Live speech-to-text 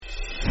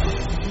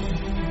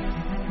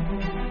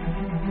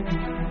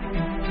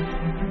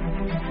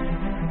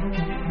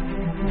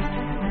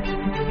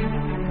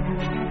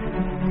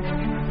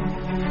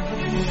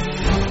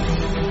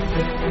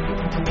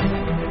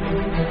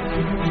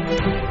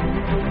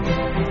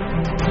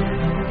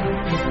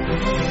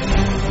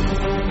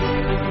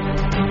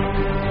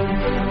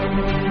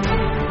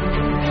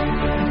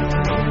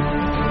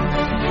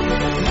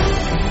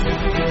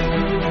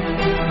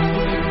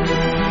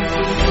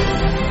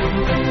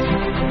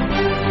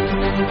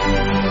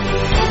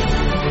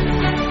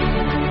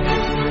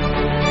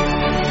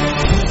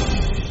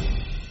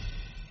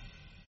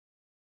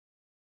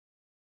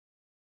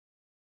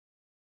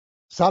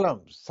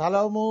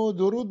سلام و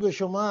درود به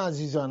شما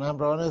عزیزان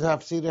همراهان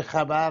تفسیر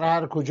خبر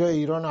هر کجا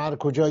ایران و هر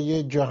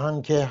کجای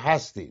جهان که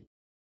هستید.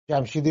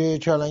 جمشید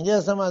چالنگی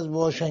هستم از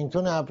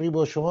واشنگتن ابری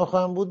با شما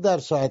خواهم بود در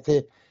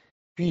ساعت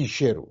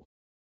پیش رو.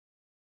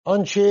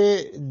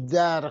 آنچه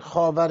در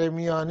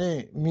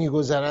خاورمیانه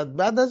میگذرد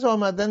بعد از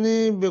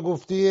آمدن به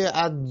گفته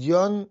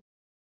ادیان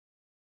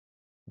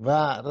و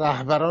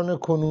رهبران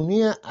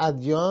کنونی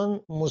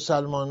ادیان،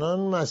 مسلمانان،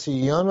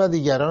 مسیحیان و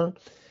دیگران،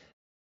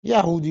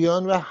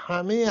 یهودیان و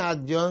همه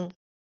ادیان،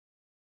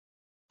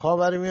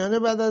 خاورمیانه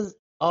بعد از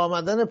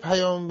آمدن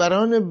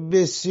پیامبران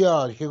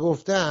بسیار که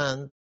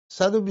گفتند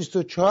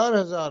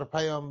 124,000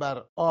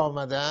 پیامبر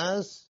آمده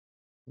است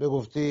به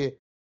گفته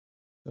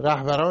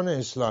رهبران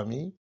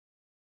اسلامی،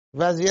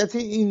 وضعیت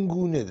این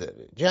گونه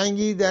داره.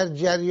 جنگی در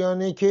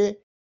جریانه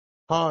که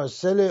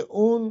حاصل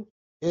اون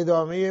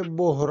ادامه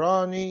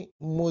بحرانی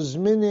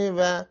مزمنه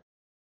و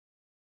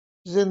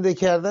زنده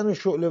کردن و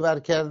شعله ور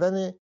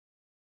کردن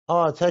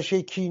آتش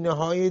کینه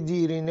های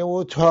دیرینه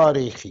و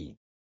تاریخی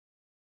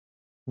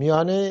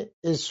میان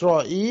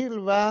اسرائیل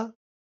و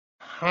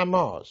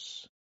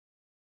حماس.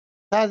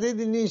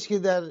 تردیدی نیست که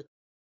در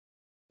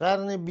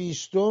قرن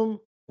 20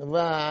 و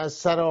از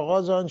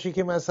سرآغاز آنچه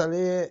که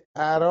مسئله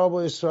اعراب و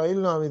اسرائیل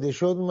نامیده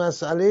شد،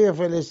 مسئله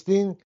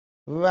فلسطین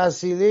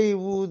وسیله‌ای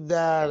بود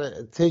در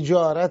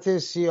تجارت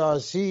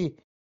سیاسی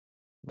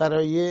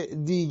برای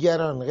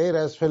دیگران غیر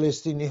از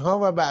فلسطینی ها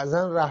و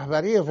بعضا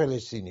رهبری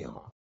فلسطینی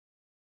ها.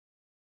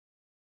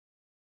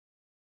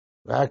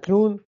 و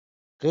اکنون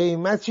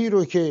قیمتی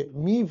رو که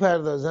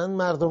میپردازند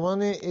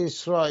مردمان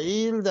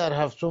اسرائیل در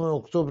 7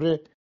 اکتبر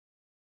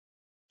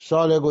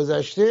سال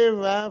گذشته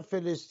و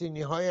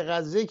فلسطینی های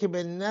غزه که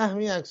به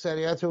نحوی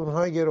اکثریت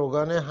اونها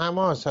گروگان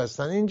حماس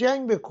هستند. این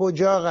جنگ به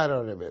کجا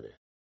قراره بره؟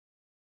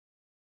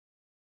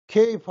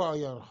 کی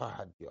پایان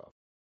خواهد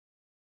یافت؟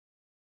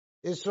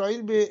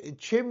 اسرائیل به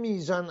چه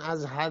میزان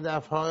از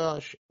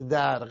هدفهاش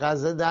در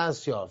غزه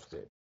دست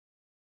یافته؟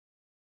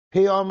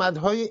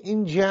 پیامدهای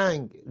این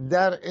جنگ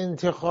در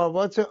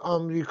انتخابات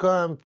آمریکا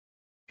هم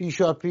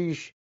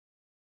پیشاپیش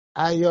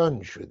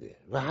عیان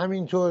شده و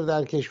همینطور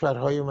در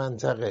کشورهای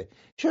منطقه.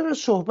 چرا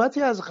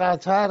صحبتی از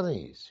قطر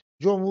نیست؟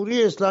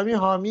 جمهوری اسلامی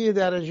حامی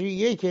درجه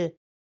 1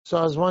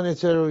 سازمان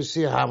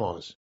تروریستی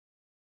حماس،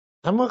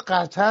 اما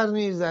قطر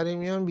نیز در این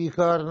میان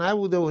بیکار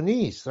نبوده و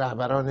نیست.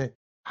 رهبران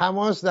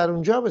حماس در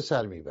اونجا به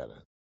سر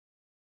میبرند.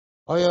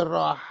 آیا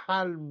راه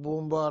حل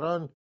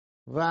بمباران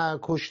و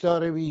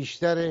کشتار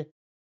بیشتر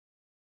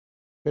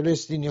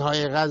فلسطینی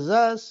های غزه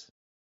است؟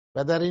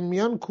 و در این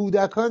میان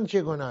کودکان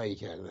چه گناهی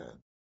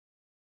کردند؟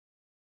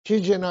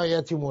 چه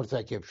جنایتی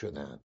مرتکب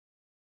شدند؟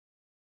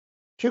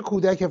 چه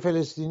کودک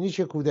فلسطینی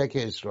چه کودک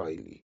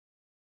اسرائیلی؟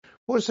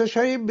 پرسش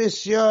های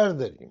بسیار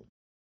داریم.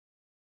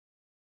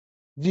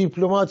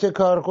 دیپلمات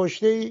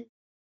کارکشته‌ای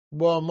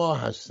با ما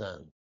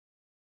هستند.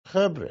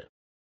 خبره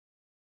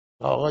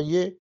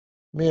آقای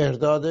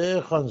مهرداد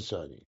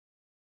خوانساری،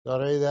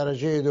 دارای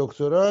درجه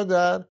دکترا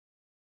در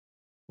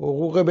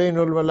حقوق بین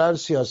الملل،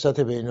 سیاست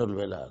بین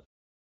الملل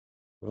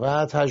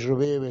و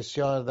تجربه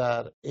بسیار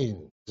در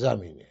این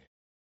زمینه،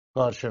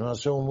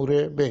 کارشناس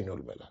امور بین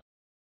الملل.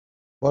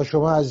 با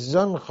شما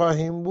عزیزان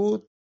خواهیم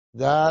بود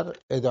در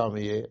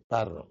ادامه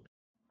برنامه.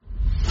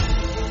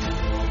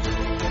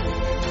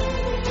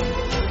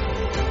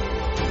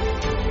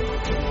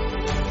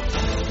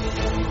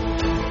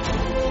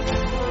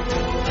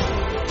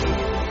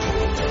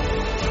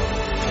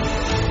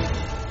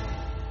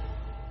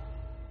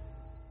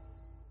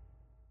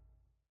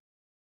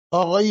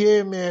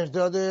 آقای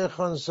مهرداد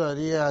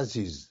خوانساری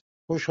عزیز،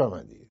 خوش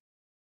آمدید.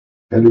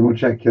 خیلی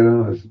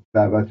متشکرم از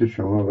دعوت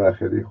شما و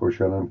خیلی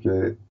خوشحالم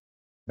که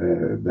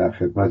در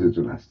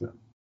خدمتتون هستم.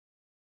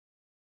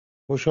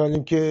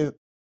 خوشحالیم که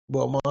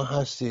با ما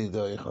هستید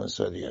آقای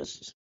خوانساری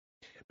عزیز.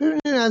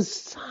 ببینید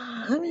از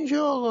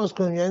همینجا آغاز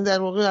کنیم، یعنی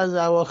در واقع از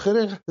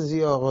اواخر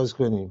قضیه آغاز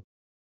کنیم.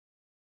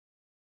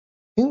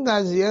 این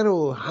قضیه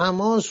رو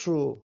حماس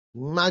رو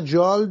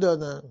مجال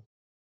دادن،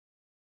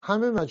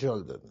 همه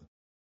مجال دادن،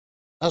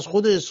 از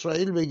خود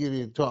اسرائیل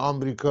بگیرید تا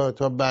آمریکا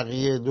تا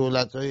بقیه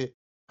دولت‌های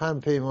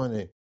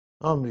همپیمان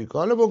آمریکا.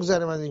 حالا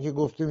بگذاریم از اینکه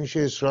گفته میشه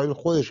اسرائیل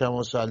خودش هم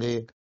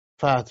مسئله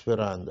فتح به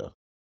راه انداخت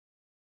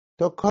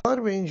تا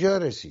کار به اینجا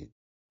رسید.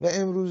 و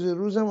امروز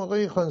روزم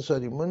آقای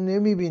خوانساری ما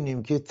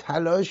نمیبینیم که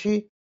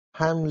تلاشی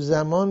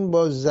همزمان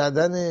با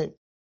زدن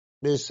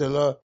به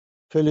اصطلاح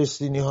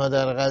فلسطینی ها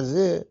در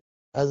غزه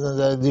از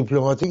نظر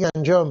دیپلماتیک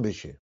انجام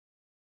بشه.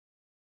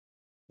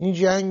 این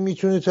جنگ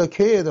میتونه تا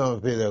کی ادامه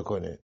پیدا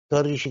کنه؟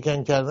 تا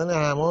ریشه‌کن کردن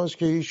حماس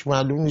که هیچ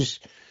معلوم نیست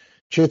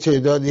چه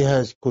تعدادی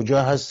هست،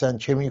 کجا هستن،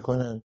 چه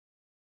میکنن،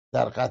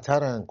 در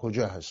قطرن،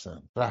 کجا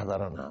هستن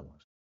رهبران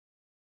حماس.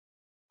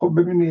 خب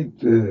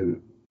ببینید،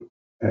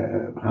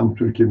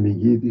 همونطور که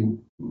میگید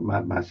این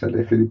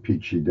مسئله خیلی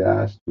پیچیده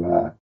است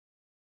و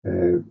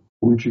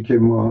اون چی که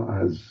ما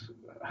از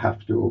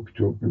 7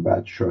 اکتبر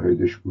بعد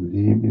شاهدش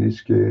بودیم این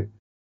است که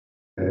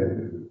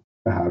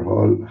به هر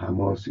حال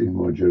حماس این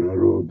ماجرا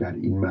رو در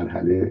این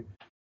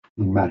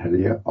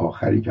مرحله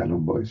آخری که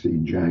الان باعث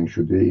این جنگ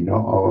شده اینا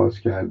آغاز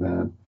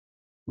کردن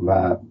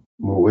و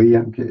موقعی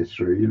هم که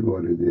اسرائیل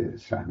وارد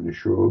صحنه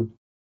شد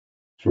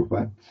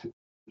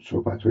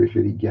صحبت‌های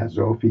خیلی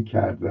گزافی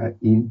کرد و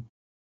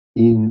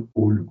این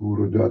الگو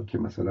رو داد که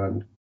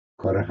مثلا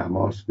کار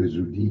حماس به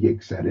زودی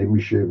یکسره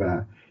میشه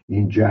و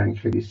این جنگ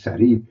خیلی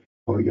سریع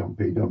پایان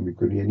پیدا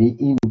میکنه. یعنی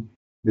این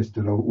به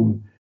اصطلاح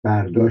اون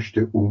برداشت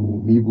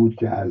عمومی بود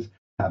که از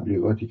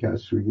تبلیغاتی که از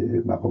سوی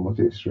مقامات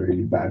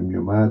اسرائیلی برمی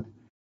اومد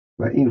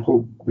و این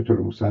خب به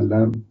طور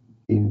مسلم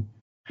این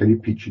خیلی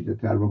پیچیده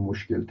تر و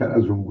مشکل تر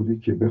از اون بوده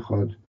که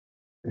بخواد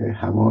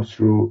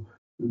حماس رو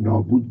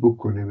نابود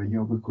بکنه و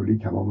یا به کلی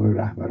تمام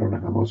رهبران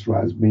حماس رو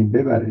از بین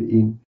ببره.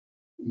 این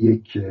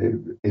یک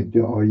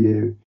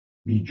ادعای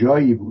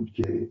بیجایی بود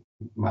که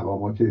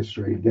مقامات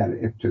اسرائیل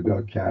در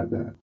ابتدا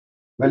کردند،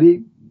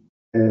 ولی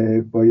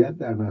باید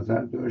در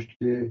نظر داشت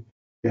که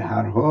به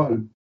هر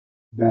حال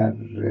در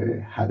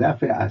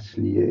هدف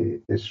اصلی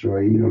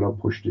اسرائیل، حالا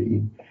پشت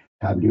این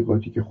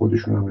تبلیغاتی که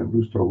خودشون هم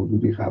امروز تا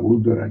حدودی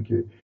قبول دارن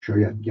که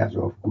شاید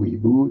گزافگویی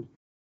بود،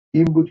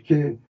 این بود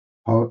که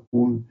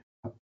اون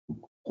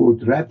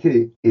قدرت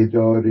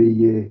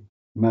اداره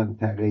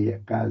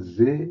منطقه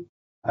غزه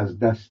از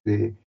دست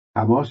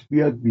حماس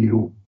بیاد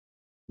بیرون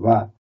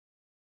و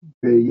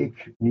به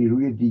یک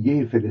نیروی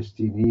دیگه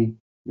فلسطینی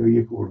یا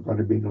یک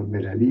ارگان بین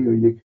المللی یا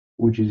یک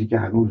اون چیزی که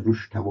هنوز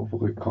روش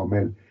توافق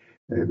کامل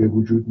به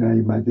وجود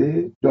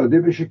نیامده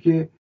داده بشه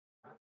که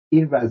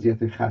این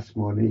وضعیت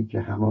خصمانه‌ای که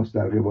حماس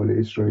در قبال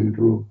اسرائیل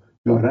رو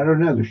داره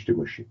رو نداشته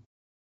باشه.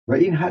 و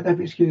این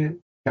هدفی است که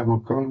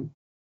کماکان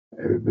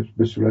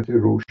به صورت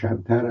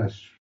روشن‌تر از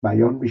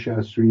بیان میشه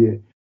از سوی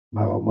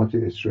مقامات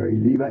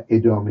اسرائیلی و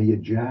ادامه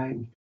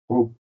جنگ.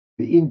 خب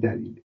به این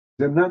دلیل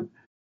ضمناً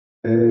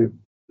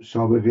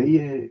سابقه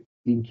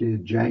این که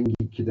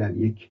جنگی که در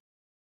یک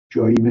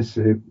جایی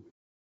مثل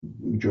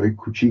جای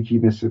کوچیکی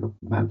مثل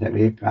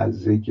منطقه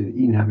غزه که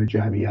این همه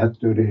جمعیت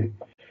داره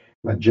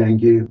و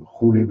جنگ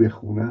خونه به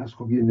خونه است،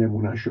 خب یه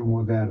نمونه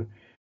شما در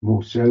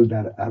موصل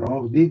در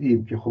عراق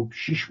دیدیم که خب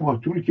 6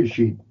 ماه طول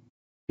کشید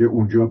که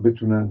اونجا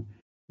بتونن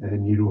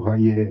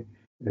نیروهای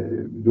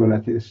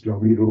دولت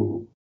اسلامی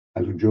رو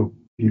از اونجا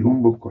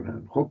بیرون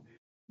بکنن. خب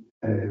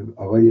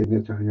آقای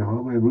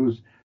نتانیاهو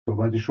امروز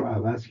صحبتش رو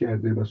عوض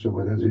کرده و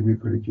صحبت از این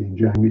میکنه که این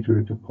جنگ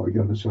میتونه تا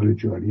پایان سال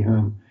جاری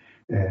هم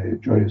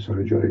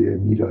سال جاری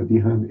میلادی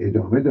هم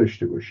ادامه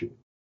داشته باشه.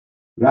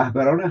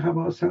 رهبران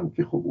حماس هم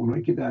که خب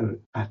اونایی که در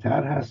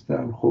قطر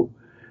هستن، خب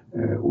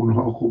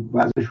اونها خب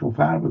وضعشون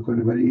فرق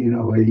میکنه، ولی این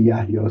آقای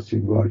یحیی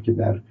سینوار که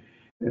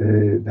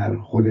در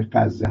خود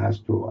غزه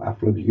هست و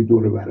افرادی که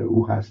دور بر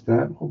او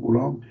هستن، خب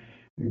اونها هم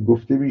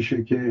گفته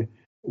میشه که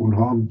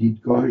اونها هم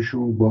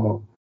دیدگاهشون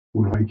با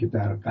اونهایی که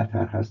در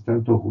قطر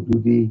هستن تا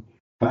حدودی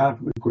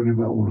فرق میکنه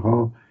و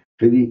اونها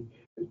خیلی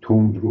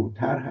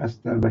تندروتر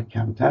هستن و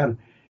کمتر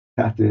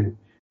تحت به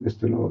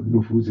اصطلاح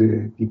نفوذ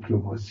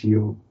دیپلماسی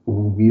و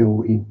عمومی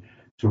و این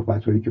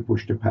صحبت هایی که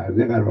پشت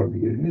پرده قرار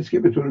میگیره. نیست که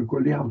به طور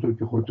کلی همونطور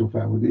که خودتون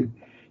فرمودید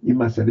این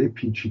مسئله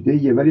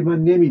پیچیده‌ایه، ولی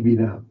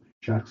من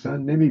شخصا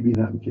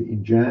نمیبینم که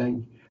این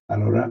جنگ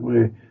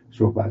علیرغم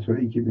صحبت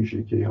هایی که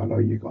میشه که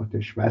حالا یک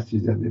آتش بسی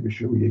زده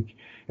بشه و یک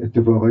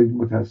اتفاقای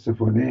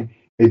متاسفانه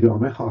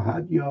ادامه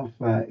خواهد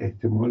یافت و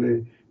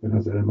احتمال به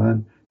نظر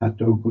من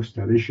حتی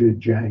گسترش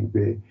جنگ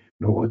به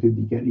نقاط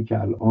دیگری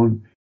که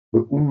الان به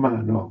اون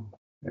معنا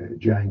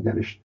جنگ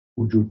درش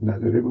وجود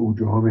نداره به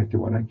اونجاها هم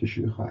احتمالاً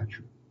کشیده خواهد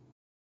شد.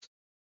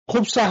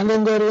 خب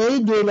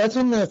سهلنگاری‌های دولت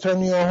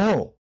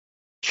نتانیاهو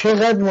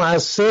چقدر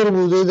مؤثر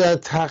بوده در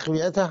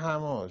تقویت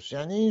حماس؟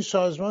 یعنی این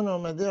سازمان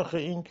آمده، آخه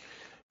این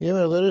یه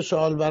مقدار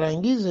سوال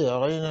برانگیزه.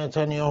 آقای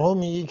نتانیاهو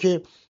میگه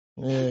که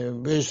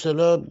به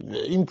اصطلاح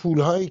این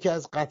پولهایی که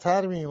از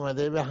قطر می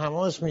اومده به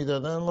حماس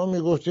میدادن، ما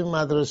میگفتیم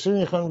مدرسه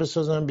میخوان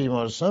بسازن،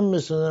 بیمارستان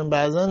بسازن،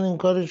 بعضا این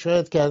کار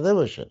شاید کرده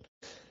باشن،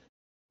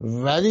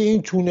 ولی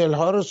این تونل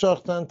ها رو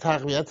ساختن،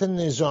 تقویت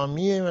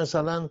نظامی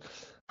مثلا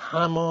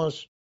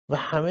حماس و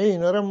همه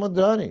اینا رو ما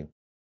داریم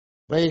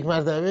و یک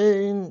مرتبه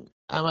این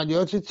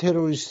عملیات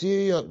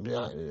تروریستی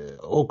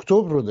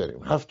اکتبر رو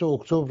داریم، 7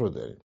 اکتبر رو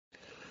داریم.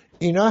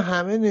 اینا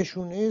همه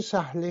نشونه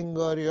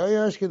سهلنگاری هایی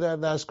هست که در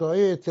دستگاه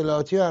های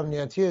اطلاعاتی و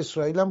امنیتی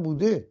اسرائیل هم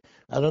بوده.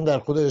 الان در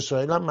خود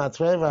اسرائیل هم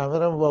مطرحه و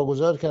همه هم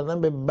واگذار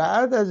کردن به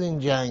بعد از این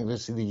جنگ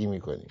رسیدگی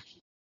میکنیم.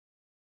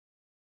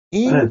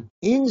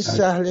 این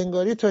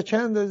سهلنگاری تا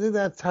چند اندازه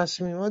در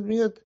تصمیمات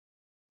میاد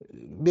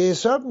به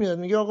حساب میاد؟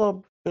 میگه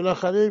آقا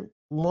بالاخره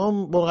ما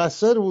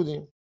مقصر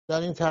بودیم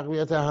در این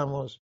تقویت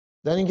حماس،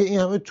 در اینکه این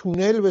همه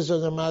تونل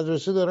بسازن،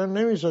 مدرسه دارن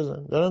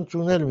نمیسازن، دارن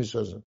تونل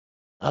میسازن.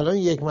 الان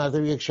یک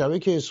مرتبه یک شبه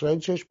که اسرائیل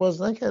چشم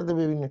باز نکرده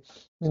ببینه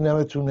این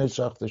همه تونل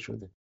ساخته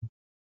شده.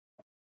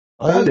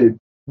 بله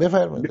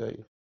بفرمایید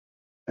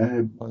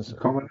آقای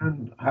کاملا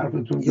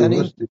حرفتون یعنی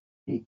درسته.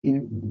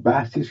 این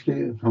بحثی است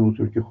که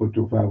همونطور که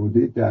خودتون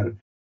فرمودید در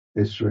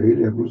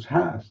اسرائیل امروز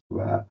هست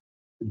و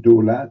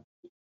دولت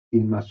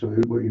این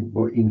مسائل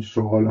با این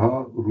سوال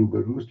ها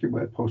روبروست که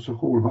باید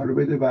پاسخ اونها رو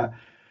بده و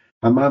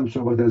هم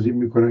صحبت از این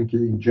میکنن که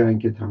این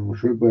جنگ که تموم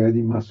شد باید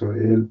این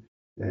مسائل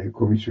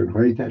کمیسیون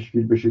هایی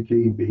تشکیل بشه که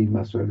این به این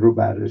مسائل رو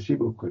بررسی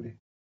بکنه.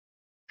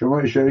 شما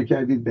اشاره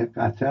کردید به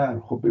قطر.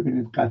 خب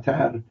ببینید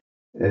قطر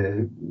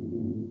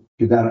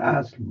که در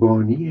اصل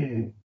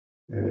بانی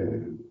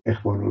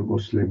اخوان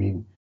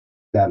المسلمین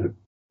در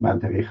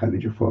منطقه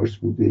خلیج فارس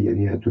بوده،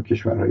 یعنی تو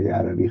کشورهای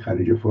عربی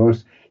خلیج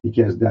فارس،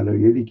 یکی از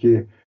دلایلی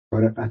که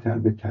کار قطر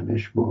به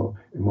تنش با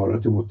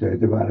امارات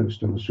متحده و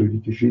عربستان سعودی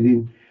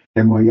کشیدین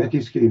حمایتی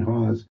است که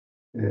اینها از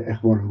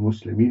اخوان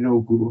المسلمین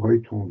و گروه های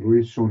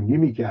تندروی سنی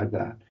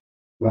میکردن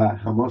و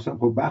حماس هم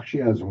خب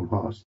بخشی از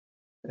اونهاست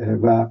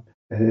و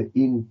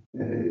این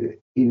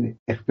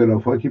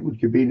اختلافاتی بود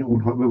که بین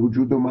اونها به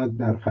وجود اومد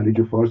در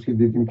خلیج فارس، که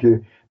دیدیم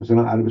که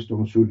مثلا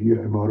عربستان سعودی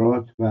و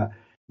امارات و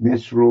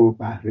مصر و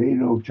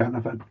بحرین و چند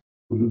نفر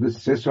حدود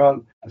 3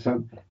 سال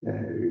اصلا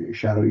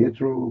شرایط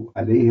رو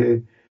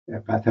علیه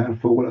قطر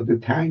فوق‌العاده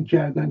تنگ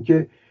کردن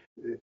که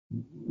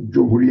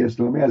جمهوری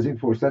اسلامی از این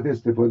فرصت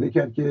استفاده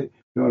کرد که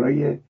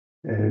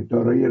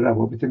دارای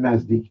روابط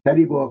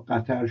نزدیکتری با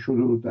قطر شد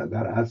و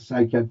در اصل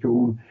سعی کرد که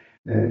اون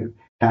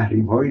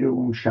تحریم هایی رو،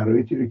 اون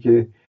شرایطی رو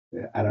که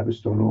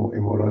عربستان و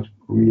امارات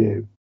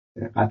روی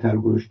قطر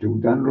گذاشته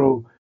بودن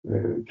رو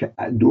که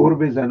دور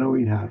بزنه و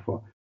این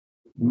حرفا.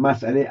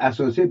 مسئله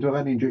اساسی اتفاقا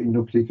اینجا این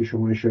نکته که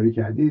شما اشاره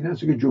کردید این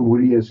است که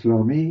جمهوری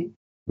اسلامی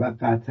و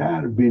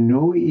قطر به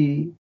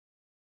نوعی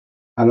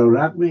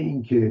علیرغم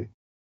اینکه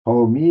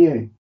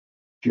حامی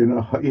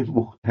جناح‌های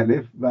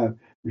مختلف و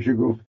میشه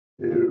گفت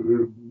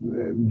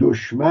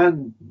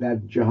دشمن در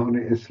جهان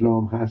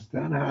اسلام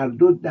هستن، هر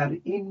دو در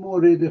این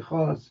مورد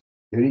خاص،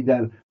 یعنی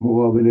در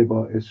مقابله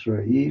با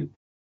اسرائیل،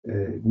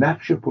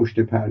 نقش پشت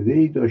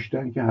پرده‌ای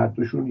داشتن که هر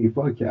دوشون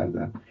ایفا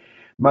کردن.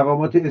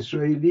 مقامات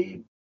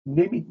اسرائیلی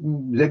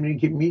ضمن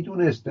که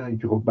میدونستن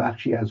که خب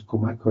بخشی از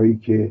کمک‌هایی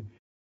که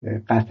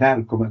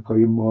قطر،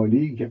 کمک‌های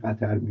مالی که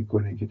قطر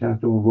میکنه که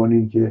تحت عنوان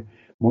این که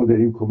ما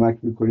داریم کمک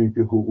میکنیم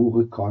که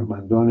حقوق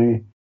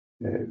کارمندان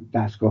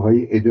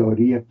دستگاه‌های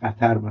اداری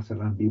قطر،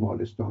 مثلا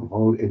بیمارستان‌ها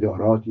و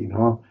ادارات،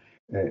 اینها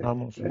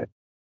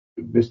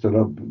به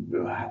اصطلاح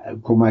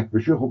کمک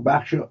بشه، خب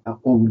بخش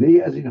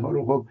عمده از اینها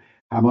رو خب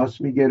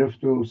حماس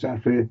میگرفت و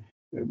صرف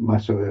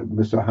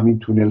مثلا همین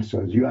تونل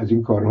سازی و از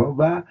این کارها،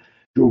 و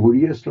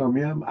جمهوری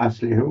اسلامی هم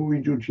اسلحه و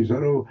اینجور چیزها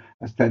رو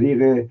از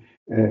طریق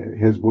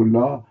حزب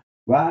الله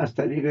و از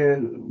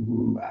طریق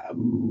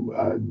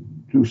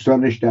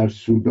دوستانش در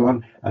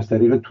سودان، از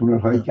طریق تونل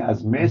هایی که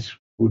از مصر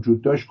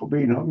وجود داشت، خب به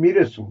اینها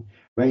میرسون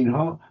و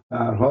اینها به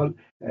هر حال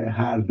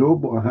هر دو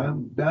با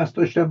هم دست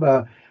داشتن.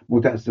 و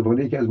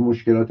متاسفانه یکی از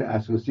مشکلات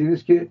اساسی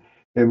است که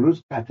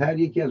امروز قطر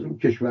یکی از اون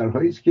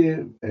کشورهایی است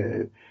که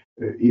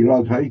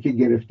ایرادهایی که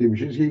گرفته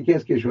میشه، یکی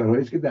از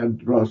کشورهایی است که در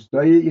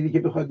راستای اینی که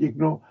بخواد یک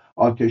نوع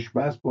آتش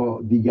بس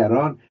با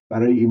دیگران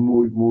برای این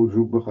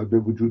موضوع بخواد به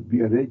وجود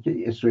بیاره،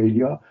 که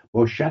اسرائیلیا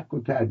با شک و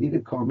تردید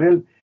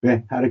کامل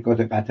به حرکات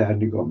قطر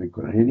نگاه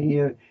میکنن.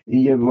 یعنی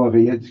این یه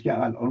واقعیتی است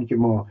که الان که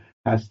ما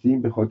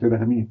هستیم به خاطر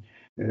همین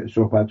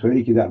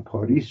صحبت‌هایی که در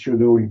پاریس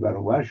شده و این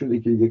برابر شده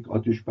که یک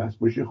آتش بس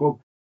باشه، خب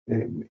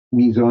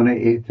میزان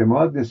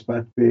اعتماد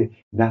نسبت به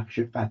نقش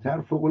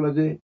قطر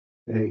فوق‌العاده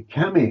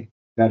کمه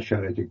در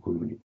شرایط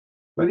کنونی.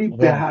 ولی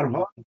به هر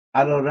حال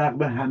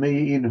علیرغم همه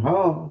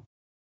اینها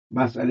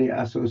مسئله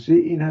اساسی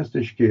این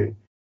هستش که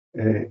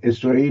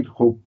اسرائیل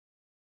خب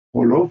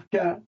غلوف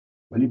کرد،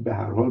 ولی به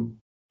هر حال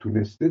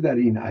تونسته در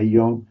این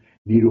ایام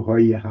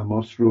نیروهای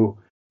حماس رو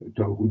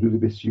تا حدود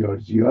بسیار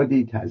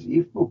زیادی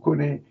تضعیف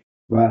بکنه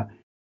و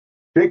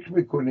فکر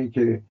میکنه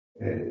که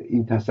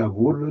این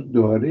تصور رو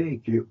داره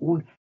که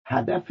اون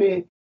هدف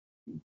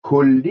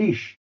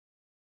کلیش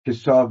که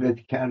ثابت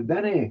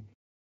کردن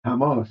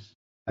حماس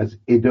از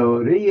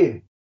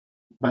اداره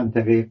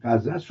منطقه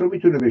غزه است رو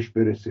میتونه بهش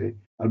برسه.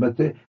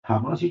 البته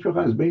حماس هیچ وقت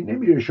از بین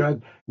نمیره.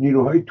 شاید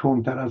نیروهای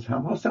تندتر از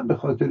حماس هم به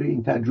خاطر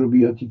این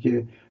تجربیاتی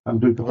که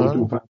همونطور که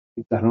خودتون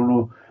فهمیدید زنان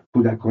و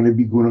کودکان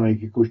بیگناهی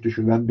که کشته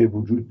شدن به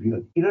وجود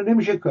بیاد، اینا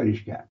نمیشه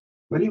کاریش کرد.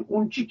 ولی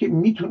اون چی که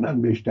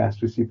میتونن بهش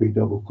دسترسی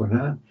پیدا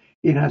بکنن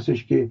این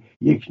هستش که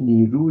یک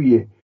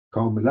نیروی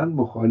کاملا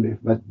مخالف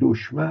و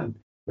دشمن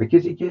و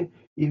کسی که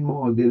این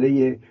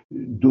معادله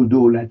دو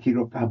دولتی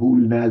رو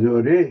قبول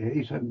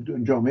نداره،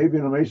 جامعه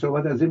بین‌المللی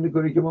صحبت از این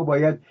میکنه که ما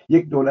باید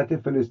یک دولت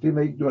فلسطین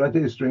و یک دولت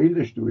اسرائیل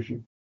داشته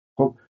باشیم.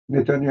 خب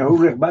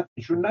نتانیاهو رغبت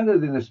نشون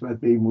نداده نسبت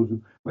به این موضوع،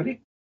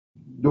 ولی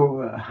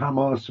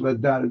حماس و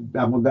در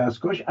دم و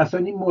دستگاهش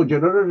اصلا این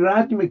ماجرا رو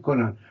رد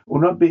میکنن.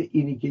 اونا به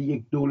اینی که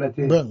یک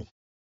دولت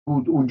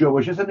بود اونجا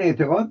باشه اصلا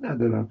اعتقاد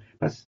ندارن.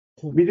 پس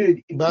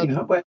میدونید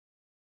اینها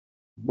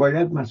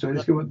باید مسائلی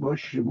است که باید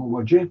باش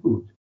مواجه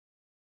بود.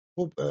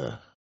 خب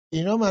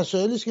اینا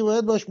مسائلی است که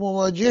باید باش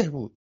مواجه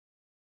بود.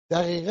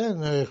 دقیقاً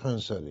آقای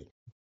خوانساری.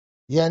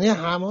 یعنی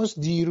حماس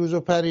دیروز و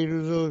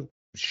پریروز و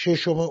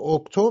 6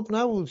 اکتبر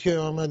نبود که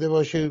آمده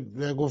باشه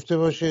گفته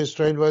باشه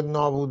اسرائیل باید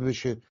نابود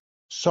بشه.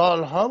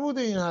 سالها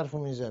بوده این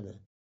حرفو میزنه،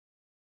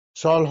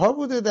 سالها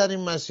بوده در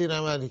این مسیر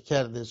عمل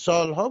کرده،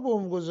 سالها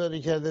بمبگذاری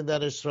کرده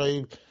در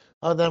اسرائیل،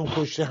 آدم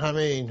کشته،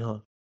 همه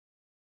اینها.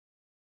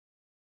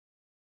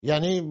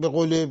 یعنی به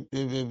قول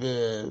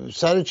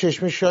سر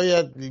چشمه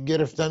شاید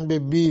گرفتن به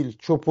بیل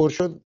چوپر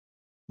شد،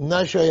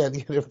 نشاید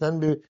گرفتن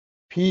به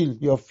پیل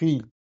یا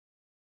فیل.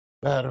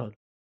 به هر حال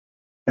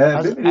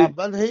از ببینید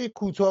اول هی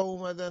کوتاه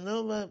اومدن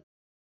ها و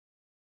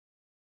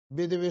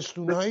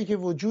بدبستون هایی که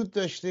وجود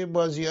داشته،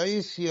 بازی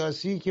های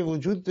سیاسی که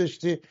وجود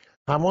داشته،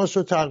 حماس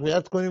رو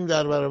تقویت کنیم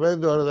در برابر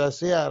دار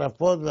دسته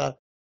عرفات و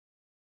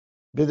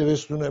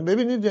بدبستون.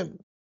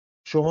 ببینید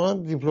شما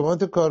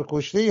دیپلمات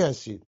کارکشته ای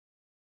هستید.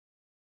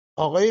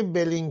 آقای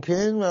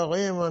بلینکن و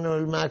آقای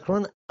امانوئل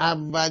مکرون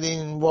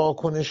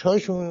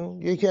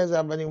یکی از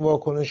اولین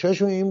واکنش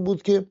هاشون این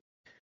بود که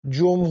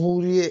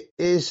جمهوری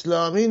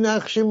اسلامی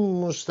نقش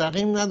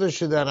مستقیم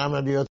نداشته در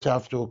عملیات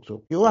 7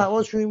 اکتبر. یهو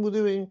حواسشون این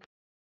بوده به این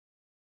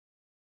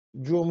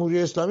جمهوری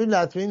اسلامی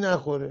لطمه‌ای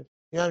نخوره،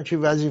 یه همچین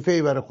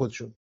وظیفه‌ای برای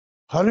خودشون.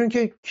 حالا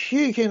اینکه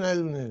کیه که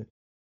ندونه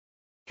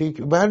که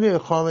بله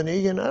خامنه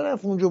ای که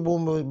نرفت اونجا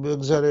بمب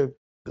بگذاره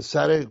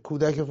سر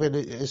کودک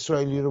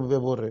اسرائیلی رو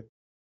ببره.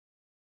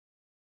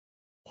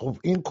 خب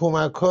این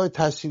کمک های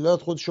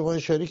تسهیلات خود شما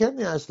اشاره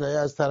کردین اسلحه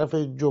از طرف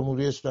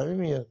جمهوری اسلامی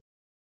میاد.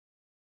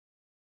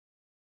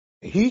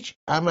 هیچ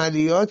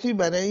عملیاتی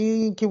برای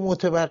این که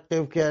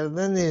متوقف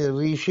کردن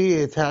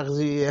ریشه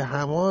تغذیه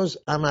حماس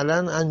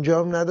عملا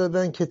انجام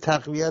ندادن که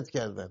تقویت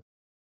کردن.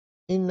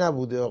 این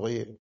نبوده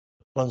آقای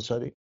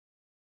خوانساری؟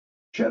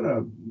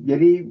 چرا؟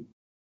 یعنی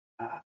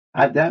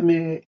عدم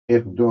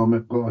اقدام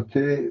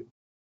قاطع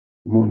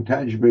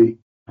منتج به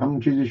همون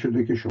چیزی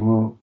شده که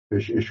شما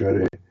بهش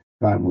اشاره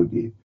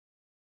فرمودید.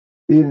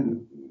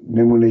 این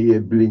نمونه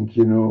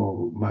بلینکن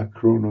و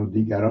مکرون و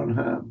دیگران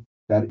هم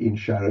در این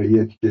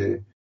شرایط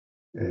که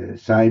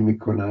سعی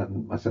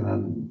میکنن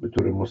مثلا به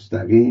طور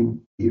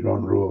مستقیم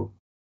ایران رو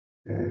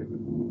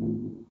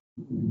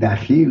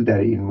دخیل در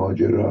این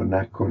ماجرا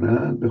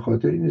نکنن، به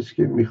خاطر این است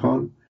که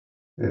میخوان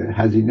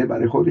هزینه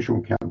برای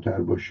خودشون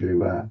کمتر باشه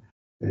و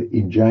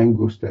این جنگ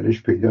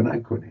گسترش پیدا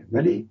نکنه.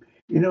 ولی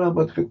اینو من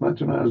باید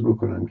خدمتتون عرض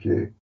بکنم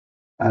که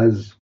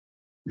از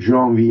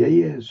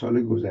ژانویه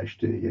سال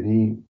گذشته،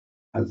 یعنی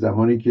از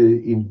زمانی که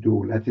این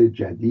دولت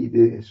جدید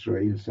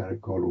اسرائیل سر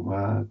کار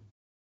اومد،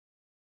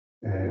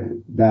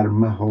 در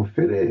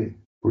محافل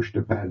پشت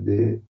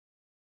پرده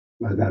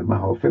و در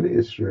محافل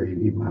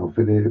اسرائیلی،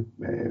 محافل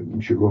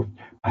میشه گفت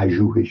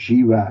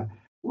پژوهشی و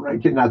اونایی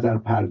که نظر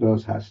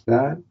پرداز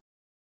هستن،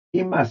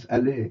 این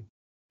مسئله،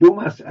 دو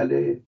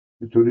مسئله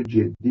به طور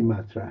جدی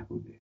مطرح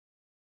بوده.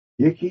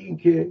 یکی این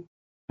که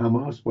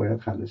حماس باید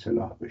خلع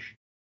سلاح بشه،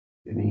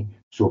 یعنی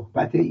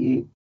صحبت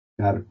این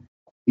در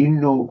این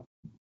نوع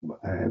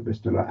به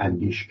اصطلاح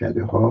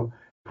اندیشکده ها،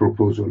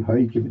 پروپوزل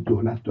هایی که به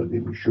دولت داده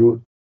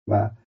میشد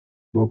و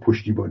با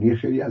پشتیبانی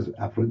خیلی از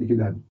افرادی که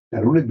در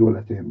درون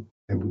دولت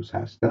امروز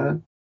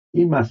هستند،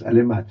 این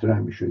مسئله مطرح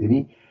میشد.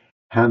 یعنی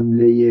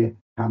حمله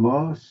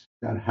حماس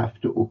در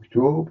 7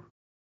 اکتبر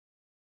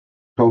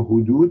تا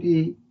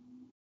حدودی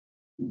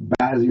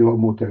بعضی ها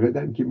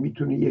معتقدن که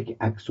میتونه یک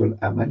عکس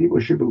العملی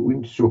باشه به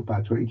اون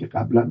صحبت هایی که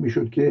قبلا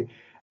میشد که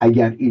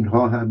اگر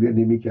اینها حمله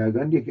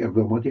نمیکردن یک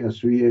اقداماتی از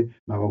سوی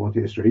مقامات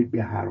اسرائیل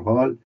به هر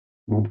حال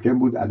ممکن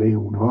بود علیه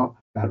اونها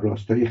در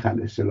راستای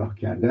خلع سلاح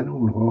کردن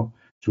اونها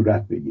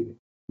صورت بگیره.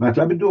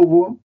 مطلب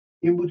دوم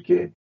این بود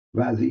که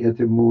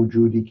وضعیت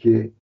موجودی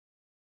که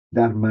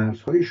در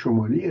مرزهای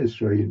شمالی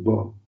اسرائیل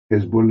با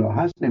حزب الله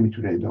هست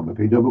نمیتونه ادامه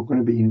پیدا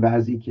بکنه به این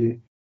وضعی که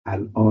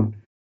الان،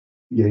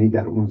 یعنی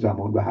در اون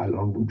زمان و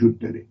الان وجود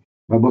داره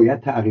و باید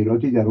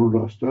تغییراتی در اون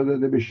راستا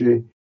داده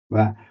بشه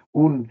و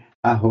اون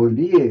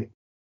اهالی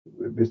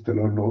به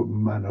اصطلاح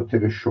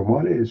مناطق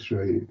شمال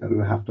اسرائیل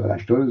در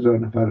 70-80 هزار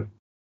نفر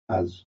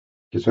از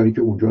کسانی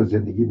که اونجا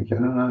زندگی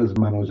میکنن از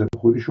منازل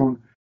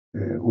خودشون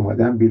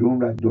اومدن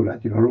بیرون و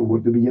دولت اینا رو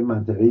آورده به یه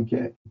منطقه‌ای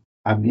که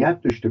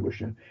امنیت داشته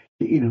باشن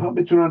که اینها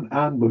بتونن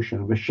امن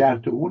باشن و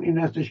شرط اون این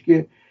هستش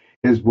که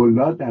حزب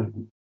الله در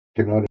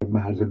کنار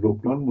مرز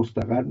لبنان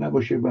مستقر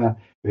نباشه و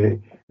به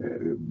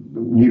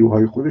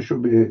نیروهای خودش رو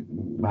به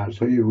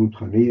مرزهای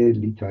رودخانه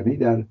لیتانی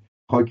در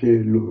خاک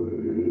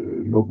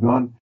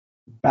لبنان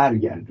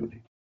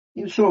برگردونه.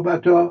 این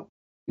صحبت ها،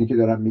 این که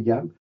دارم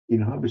میگم،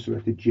 اینها به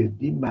صورت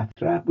جدی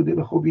مطرح بوده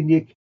و خب این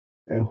یک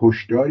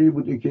هشداری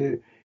بوده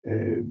که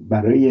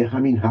برای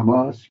همین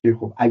حماس که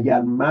خب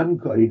اگر من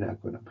کاری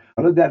نکنم.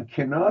 حالا در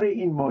کنار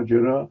این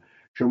ماجرا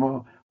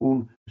شما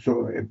اون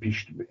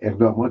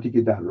اقداماتی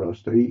که در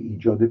راستای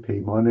ایجاد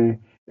پیمان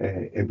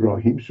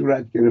ابراهیم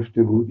صورت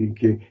گرفته بود، این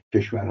که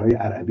کشورهای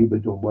عربی به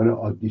دنبال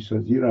عادی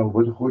سازی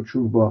روابط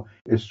خودشون با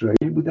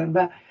اسرائیل بودن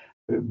و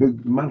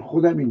من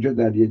خودم اینجا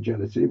در یه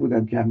جلسه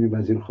بودم که همین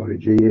وزیر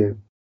خارجه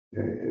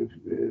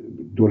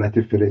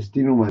دولت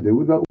فلسطین اومده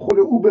بود و خود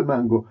او به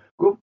من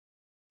گفت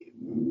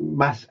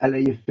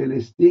مسئله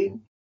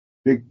فلسطین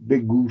به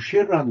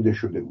گوشه رانده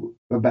شده بود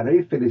و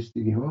برای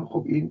فلسطینی ها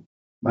خب این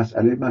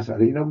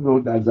مسئله اینا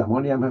بود. در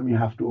زمانی هم همین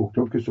 7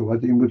 اکتبر که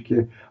صحبت این بود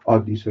که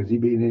عادی سازی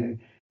بین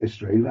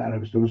اسرائیل و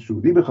عربستان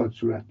سعودی بخواد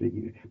صورت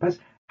بگیره. پس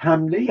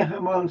حمله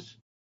حماس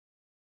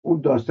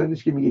اون داستانی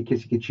است که میگه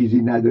کسی که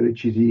چیزی نداره،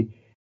 چیزی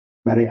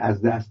برای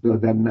از دست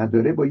دادن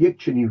نداره، با یک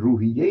چنین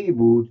روحیه‌ای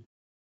بود.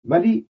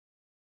 ولی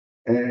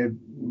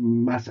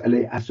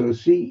مسئله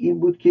اساسی این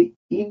بود که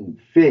این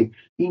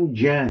فکر، این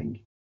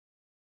جنگ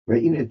و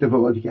این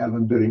اتفاقاتی که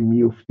الان داره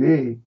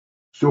میفته،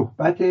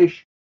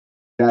 صحبتش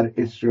در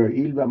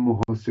اسرائیل و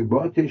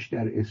محاسباتش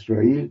در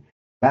اسرائیل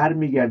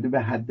برمیگرده به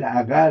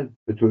حداقل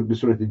به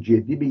صورت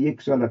جدی به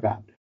 1 سال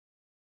قبل.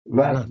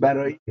 و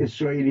برای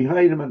اسرائیلی ها،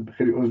 اینو من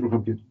خیلی عذر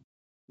میخوام که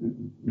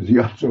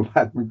زیاد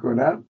صحبت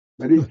میکنم،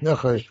 ولی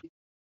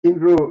این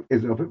رو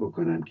اضافه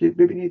بکنم که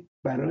ببینید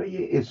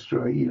برای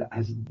اسرائیل،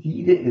 از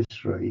دید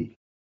اسرائیل،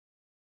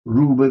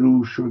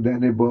 روبرو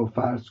شدن با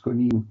فرض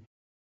کنیم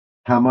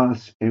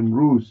حماس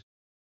امروز،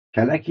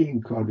 کلک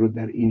این کار رو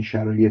در این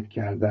شرایط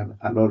کردن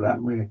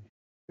علیرغم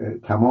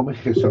تمام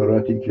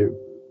خساراتی که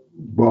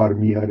بار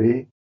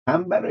میاره،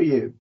 هم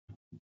برای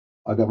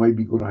آدمای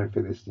بیگناه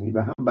فلسطینی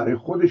و هم برای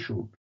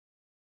خودشون،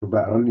 و به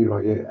هر حال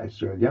نیروهای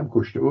اسرائیلی هم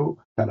کشته و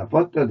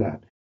تلفات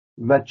دادن،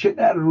 و چه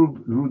در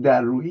رو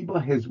در رویی با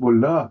حزب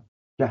الله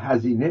که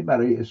هزینه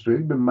برای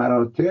اسرائیل به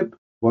مراتب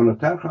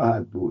بالاتر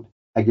خواهد بود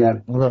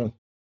اگر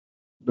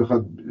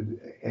بخواد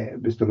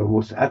به اصطلاح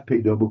وسعت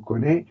پیدا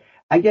بکنه.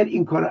 اگر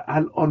این کار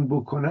الان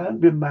بکنن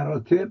به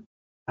مراتب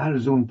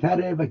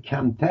ارزونتره و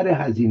کمتر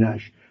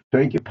هزینهش تا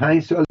اینکه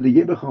 5 سال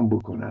دیگه بخوام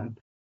بکنن.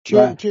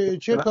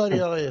 چه کاری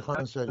آقای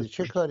خوانساری؟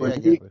 چه کاری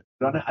اگر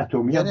ایران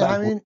اتمی یعنی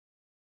هم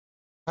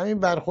همین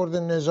برخورد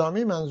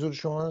نظامی منظور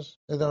شماست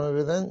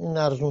ادامه بدن، این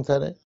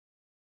ارزونتره؟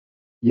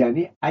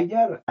 یعنی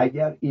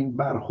اگر این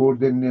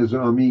برخورد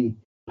نظامی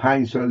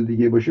 5 سال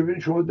دیگه باشه،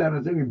 ببینید شما در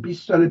نظر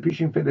 20 سال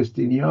پیش این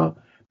فلسطینیا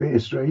به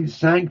اسرائیل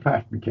سنگ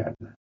پرت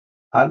میکردن،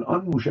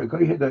 الان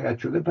موشک‌های هدایت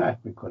شده پرت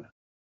میکنن.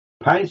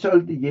 5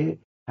 سال دیگه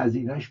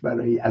هزینهش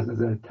برای از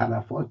نظر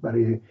تلفات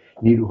برای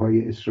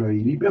نیروهای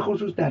اسرائیلی، به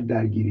خصوص در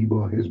درگیری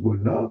با حزب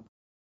الله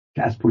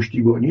که از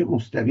پشتیبانی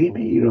مستقیم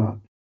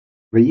ایران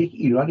و یک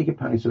ایرانی که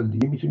 5 سال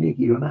دیگه میتونه یک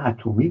ایران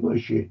اتمی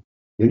باشه،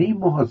 یعنی این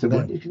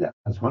محاسباتی که در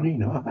اذهان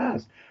اینها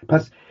هست.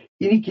 پس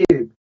اینی که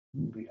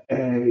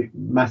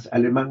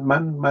مسئله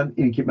من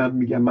اینی که من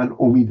میگم من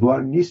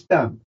امیدوار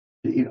نیستم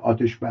که این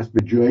آتش بس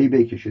به جایی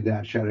بکشه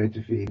در شرایط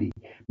فعلی،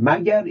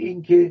 مگر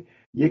اینکه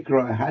یک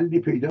راه حلی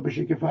پیدا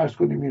بشه که فرض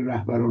کنیم این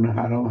رهبران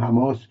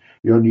حماس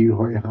یا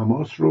نیروهای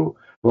حماس رو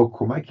با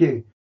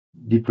کمک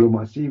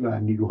دیپلماسی و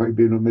نیروهای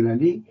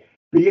بین‌المللی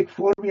به یک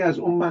فرمی از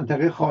اون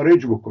منطقه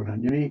خارج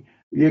بکنن، یعنی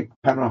یک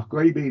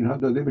پناهگاهی به اینها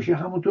داده بشه،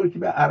 همونطور که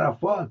به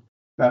عرفات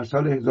در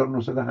سال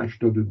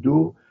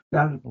 1982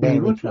 در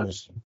بیروت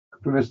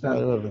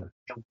تونستن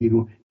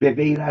بیرون. به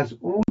غیر از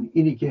اون،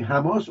 اینی که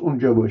حماس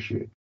اونجا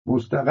باشه،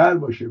 مستقر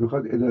باشه،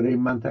 بخواد اداره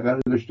منطقه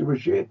رو داشته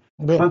باشه،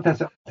 من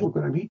تصور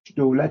می‌کنم هیچ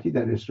دولتی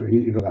در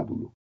اسرائیل این رو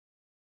قبول.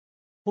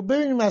 خب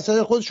ببینید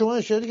مسئله خود شما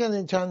اشاره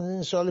کردین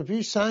چند سال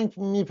پیش سنگ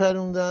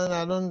میپروندن،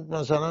 الان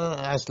مثلا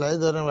اسلحه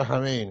دارن و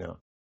همه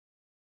اینا.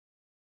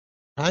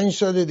 5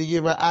 سال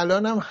دیگه و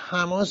الان هم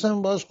حماس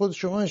هم باز خود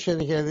شما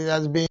اشاره کردید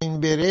از بین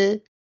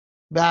بره،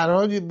 به هر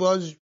حال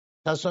باز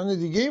کسان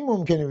دیگه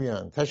ممکنه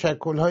بیان،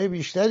 تشکل‌های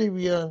بیشتری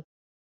بیان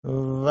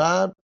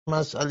و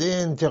مسئله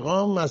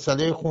انتقام،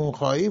 مسئله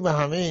خونخواهی و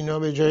همه اینا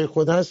به جای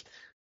خود هست.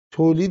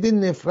 تولید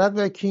نفرت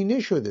و کینه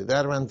شده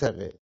در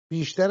منطقه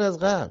بیشتر از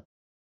قبل،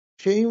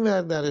 چه این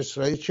ور در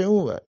اسرائیل چه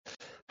اون ور.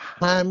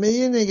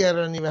 همه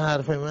نگرانی به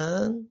حرف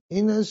من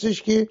این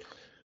هستش که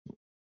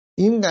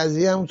این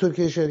قضیه همونطور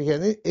که اشاره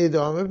کردید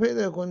ادامه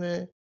پیدا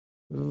کنه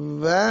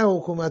و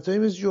حکومت‌های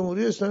مثل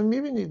جمهوری اسلامی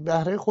میبینید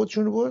بهره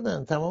خودشون رو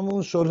بردن. تمام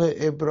اون صلح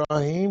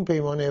ابراهیم،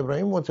 پیمان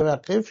ابراهیم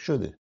متوقف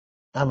شده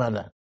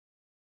عملا.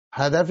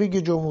 هدفی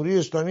که جمهوری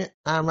اسلامی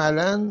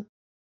عملا،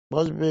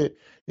 باز به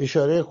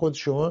اشاره خود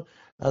شما،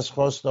 از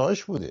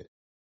خواستهاش بوده.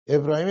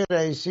 ابراهیم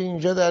رئیسی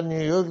اینجا در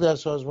نیویورک در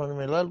سازمان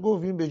ملل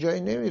گفت این به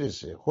جایی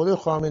نمیرسه. خود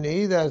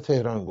خامنه‌ای در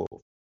تهران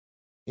گفت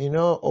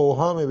اینا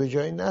اوهام به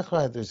جایی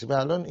نخواهد رسید و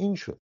الان این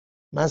شد.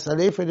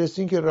 مسئله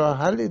فلسطین که راه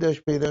حلی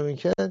داشت پیدا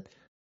میکرد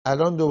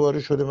الان دوباره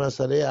شده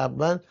مسئله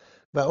اول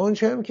و اون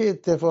چه هم که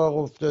اتفاق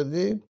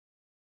افتاده،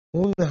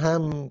 اون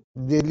هم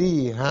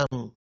دلی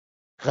هم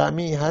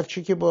غمی،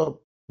 هرچی که با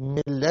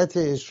ملت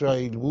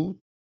اسرائیل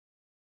بود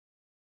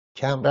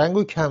کمرنگ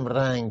و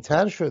کمرنگ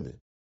تر شده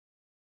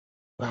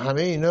و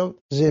همه اینا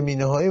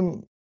زمینه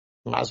های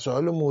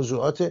مسائل و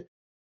موضوعات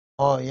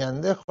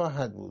آینده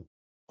خواهد بود.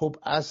 خب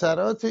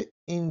اثرات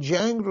این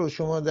جنگ رو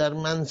شما در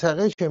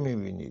منطقه چه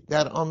میبینید؟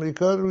 در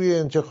آمریکا روی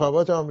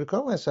انتخابات آمریکا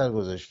هم اثر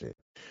گذاشته.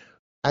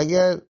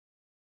 اگر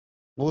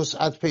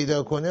وسعت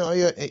پیدا کنه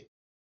آیا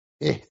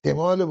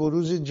احتمال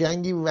بروز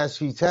جنگی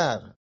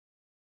وسیع‌تر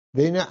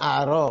بین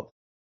عراق،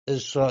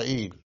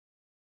 اسرائیل،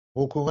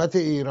 حکومت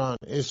ایران،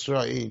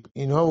 اسرائیل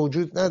اینها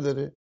وجود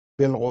نداره؟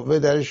 بالقوه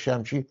درش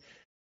همچین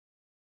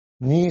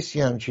نیست،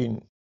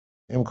 همچین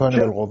امکان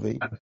بالقوه‌ای.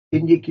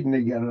 این یکی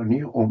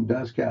نگرانی عمده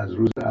است که از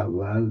روز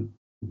اول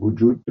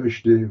وجود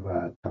داشته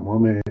و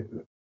تمام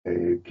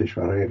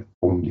کشورهای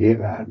عمده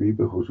غربی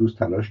به خصوص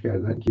تلاش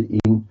کردن که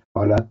این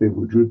حالت به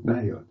وجود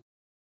نیاد.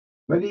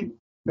 ولی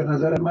به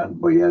نظر من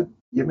باید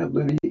یه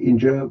مقداری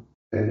اینجا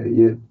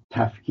یه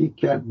تفکیک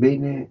کرد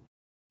بین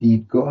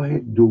دیدگاه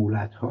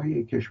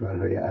دولت‌های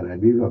کشورهای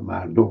عربی و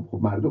مردم. خب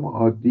مردم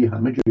عادی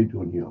همه جای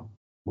دنیا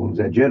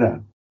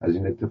منزجرن از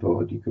این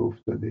اتفاقاتی که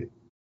افتاده.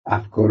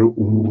 افکار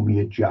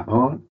عمومی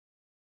جهان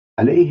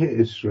علیه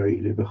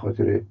اسرائیل به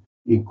خاطر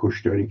این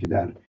کشتاری که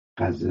در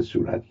غزه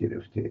صورت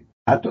گرفته.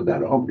 حتی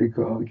در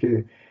آمریکا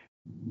که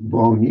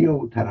بانی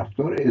و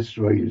طرفدار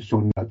اسرائیل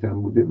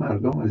سنتم بوده،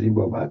 مردم از این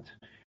بابت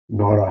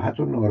ناراحت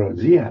و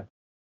ناراضی هست.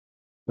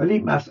 ولی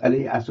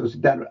مسئله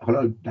اساسی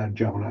حالا در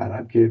جهان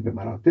عرب که به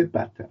مراتب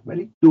بدتر،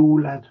 ولی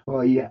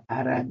دولت‌های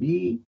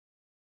عربی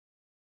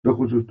به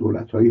خصوص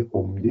دولت‌های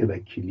عمده و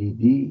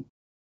کلیدی،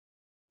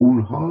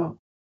 اونها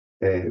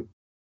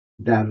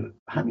در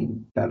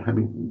همین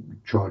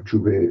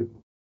چارچوب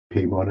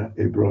پیمان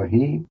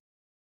ابراهیم،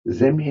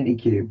 ضمن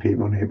که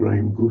پیمان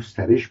ابراهیم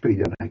گسترش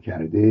پیدا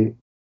نکرده،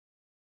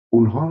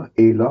 اونها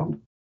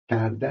اعلام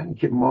کردن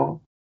که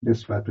ما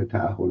نسبت به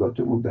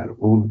تعهداتمون در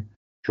اون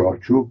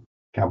چارچوب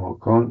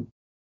کماکان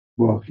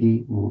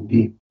باقی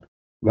موندیم.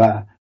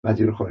 و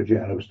وزیر خارجه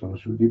عربستان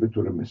سعودی به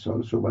طور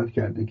مثال صحبت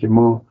کرده که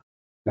ما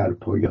در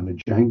پایان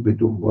جنگ به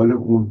دنبال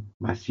اون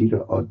مسیر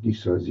عادی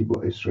سازی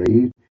با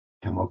اسرائیل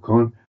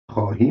کماکان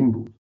خواهیم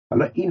بود.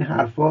 حالا این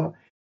حرفا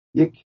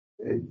یک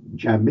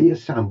جنبه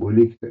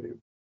سمبولیک داره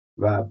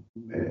و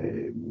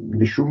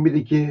نشون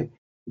میده که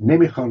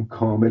نمیخوان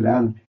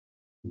کاملا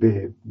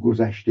به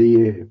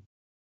گذشته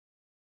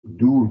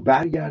دور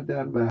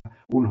برگردن و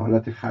اون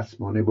حالت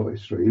خصمانه با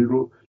اسرائیل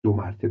رو دو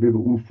مرتبه به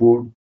اون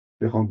فرم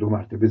بخوان دو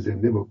مرتبه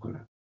زنده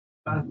بکنن.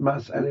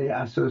 مسئله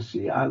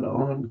اساسی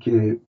الان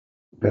که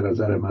به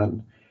نظر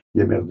من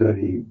یه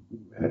مقداری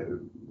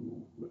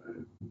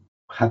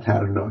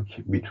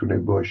خطرناک میتونه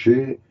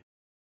باشه،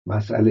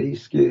 مسئله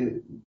است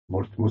که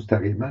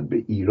مستقیما به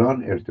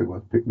ایران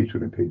ارتباط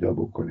میتونه پیدا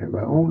بکنه و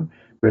اون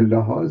به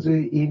لحاظ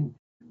این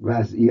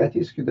وضعیتی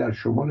است که در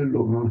شمال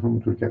لبنان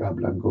همونطور که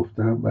قبلا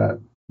گفتم و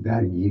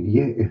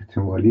درگیری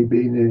احتمالی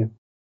بین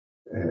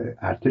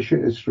ارتش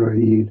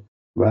اسرائیل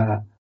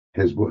و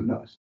حزب الله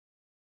است.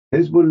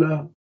 حزب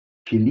الله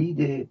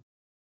کلید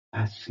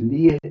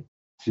اصلی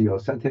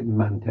سیاست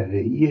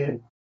منطقه‌ای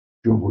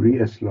جمهوری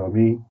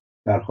اسلامی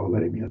در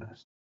خاورمیانه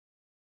است.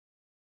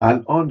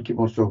 الان که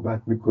ما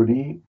صحبت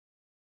میکنیم،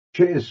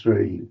 چه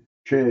اسرائیل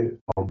چه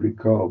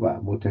آمریکا و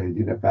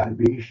متحدین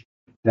غربیش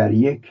در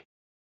یک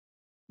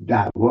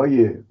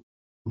دعوای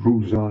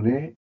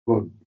روزانه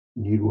با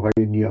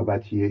نیروهای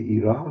نیابتی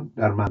ایران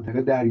در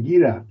منطقه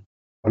درگیرن.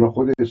 حالا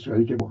خود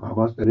اسرائیل که با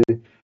حماس داره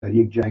در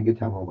یک جنگ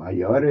تمام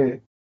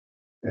عیاره،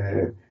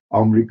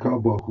 آمریکا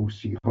با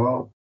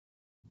حوثی‌ها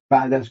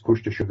بعد از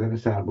کشته شدن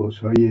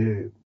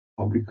سربازهای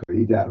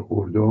آمریکایی در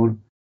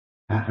اردن،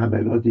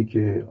 حملاتی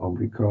که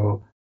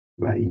آمریکا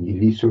و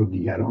انگلیس و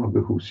دیگران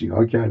به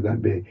حوثی‌ها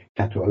کردن، به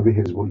کتایب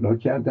حزب الله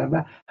کردن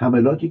و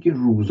حملاتی که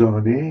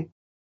روزانه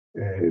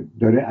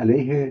داره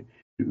علیه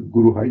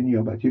گروه‌های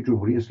نیابتی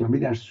جمهوری اسلامی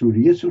در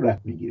سوریه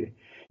صورت میگیره.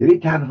 یعنی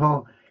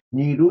تنها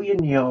نیروی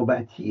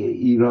نیابتی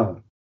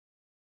ایران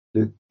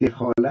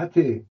دخالت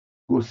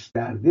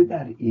گسترده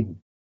در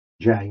این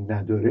جنگ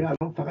نداره،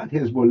 الان فقط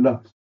حزب الله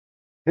است.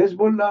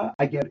 حزب الله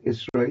اگر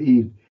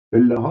اسرائیل به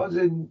لحاظ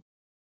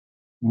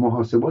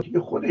محاسباتی که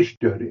خودش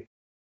داره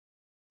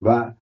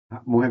و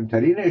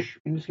مهمترینش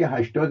این است که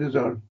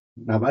 80,000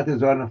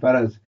 90,000 نفر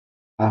از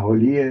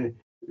اهالی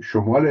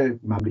شمال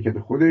مملکت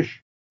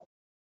خودش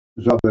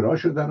زابرا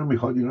شدن و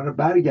میخواد اینا رو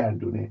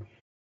برگردونه،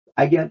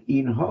 اگر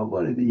اینها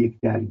وارد یک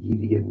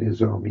درگیری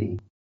نظامی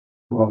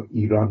با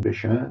ایران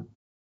بشن،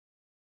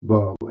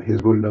 با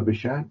حزب الله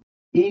بشن،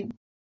 این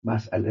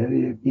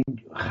مسئله، این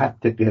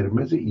خط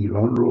قرمز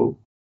ایران رو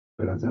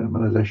به نظر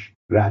من ازش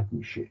رد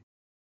میشه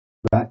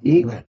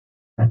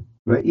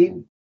و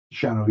این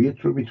شرایط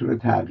رو میتونه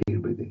تغییر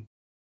بده.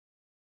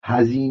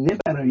 هزینه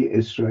برای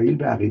اسرائیل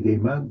به عقیده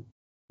من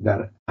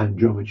در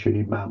انجام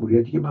چنین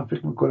مأموریتی که من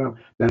فکر میکنم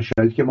در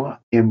شرایطی که ما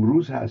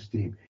امروز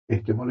هستیم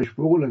احتمالش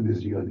فوق‌العاده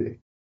زیاده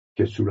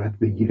که صورت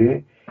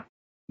بگیره،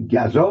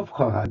 گزاف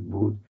خواهد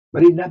بود،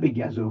 ولی نه به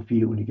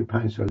گزافی اونی که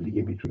 5 سال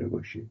دیگه میتونه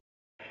باشه.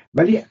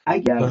 ولی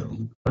اگر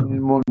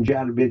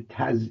منجر به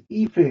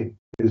تضعیف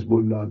حزب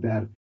الله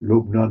در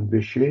لبنان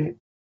بشه،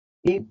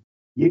 این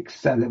یک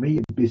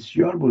صدمه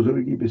بسیار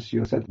بزرگی به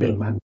سیاست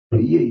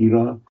منطقه‌ای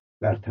ایران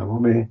در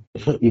تمام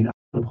این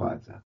امر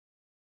خواهد زد.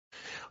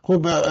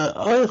 خب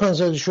آقای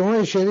خوانساری، شما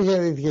اشاره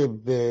کردید که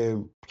به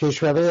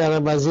کشورهای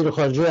عرب، وزیر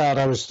خارجه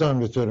عربستان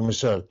به طور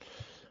مثال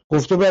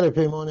گفته برای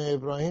پیمان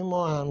ابراهیم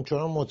ما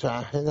همچنان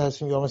متعهد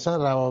هستیم، یا مثلا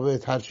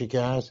روابط هر چی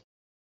که هست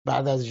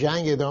بعد از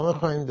جنگ ادامه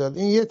خواهیم داد.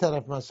 این یه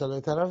طرف مسئله.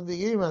 طرف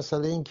دیگه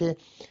مسئله این که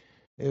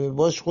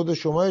باش خود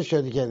شما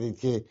اشاره کردید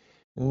که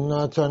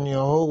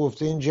نتانیاهو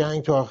گفته این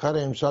جنگ تا آخر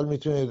امسال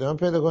میتونه ادامه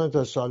پیدا کنه،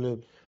 تا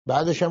سال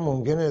بعدش هم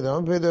ممکنه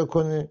ادامه پیدا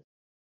کنه.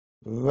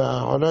 و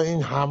حالا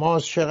این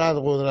حماس چقدر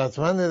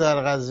قدرتمنده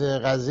در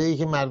غزه‌ای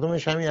که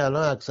مردمش همین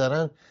الان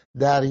اکثرا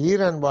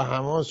درگیرن با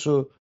حماس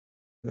و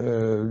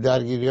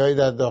درگیری‌های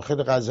در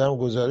داخل غزه هم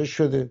گزارش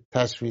شده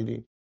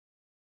تصویری.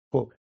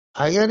 خب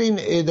اگر این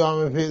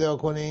ادامه پیدا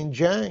کنه این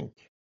جنگ،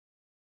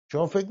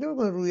 شما فکر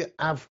نمی‌کنید روی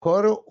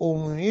افکار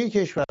عمومی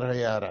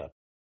کشورهای عرب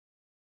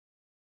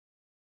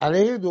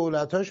علیه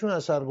دولتاشون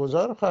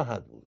اثرگذار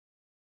خواهد بود؟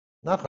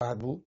 نخواهد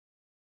بود؟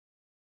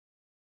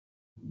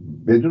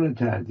 بدون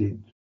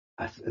تردید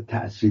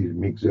تأثیر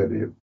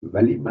میگذاره،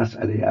 ولی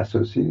مسئله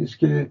اساسی نیست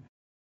که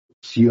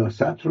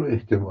سیاست رو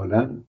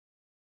احتمالاً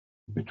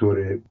به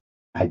طور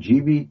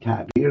عجیبی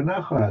تغییر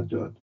نخواهد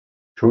داد،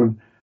 چون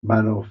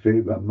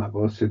منافع و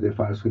مقاصد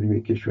فرض کنیم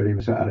یک کشوری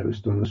مثل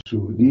عربستان و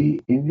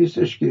سعودی این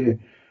نیستش که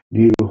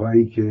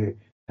نیروهایی که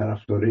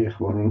طرفدار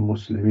اخوان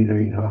المسلمین و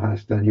اینها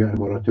هستن یا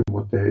امارات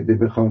متحده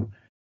بخوان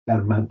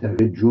در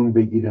منطقه جون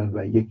بگیرن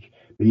و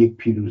به یک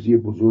پیروزی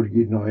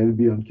بزرگی نائل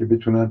بیان که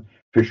بتونن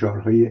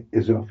فشارهای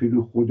اضافی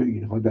رو خود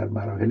اینها در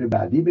مراحل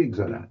بعدی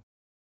بگذارن.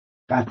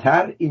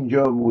 قطر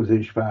اینجا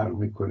موضعش فرق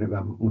میکنه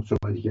و اون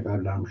صحبتی که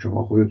قبلا هم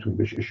شما خودتون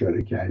بهش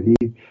اشاره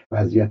کردید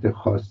وضعیت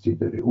خاصی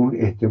داره. اون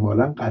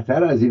احتمالا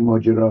قطر از این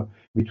ماجرا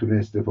میتونه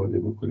استفاده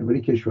بکنه،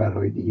 ولی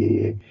کشورهای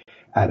دیگه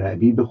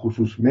عربی به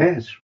خصوص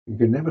مصر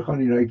اینکه نمیخوان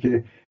اینایی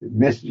که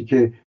مصری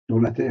که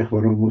دولت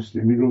اخوان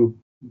المسلمین رو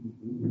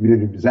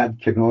میدونیم زد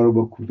کنار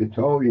با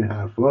کودتا و این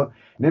حرفا،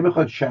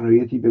 نمیخواد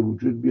شرایطی به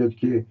وجود بیاد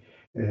که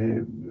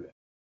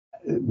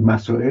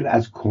مسائل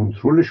از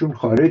کنترلشون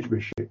خارج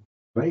بشه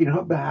و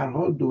اینها به هر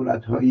حال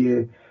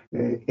دولت‌های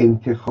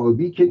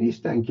انتخابی که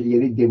نیستن، که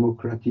یعنی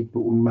دموکراتیک به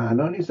اون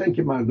معنا نیستن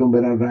که مردم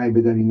برن رأی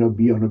بدن اینا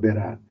بیان و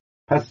برن.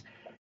 پس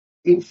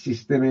این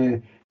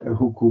سیستم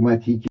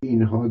حکومتی که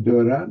اینها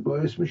دارن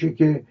باعث میشه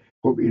که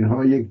خب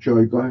اینها یک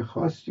جایگاه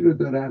خاصی رو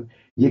دارن،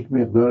 یک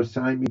مقدار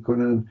سعی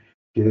میکنن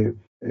که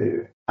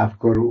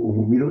افکار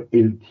عمومی رو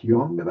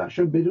التیام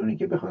ببخشن بدون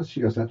اینکه بخوان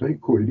سیاست‌های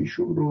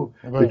کلیشون رو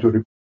به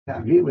طور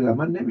تغییر بدن.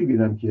 من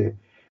نمیبینم که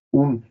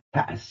اون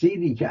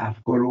تأثیری که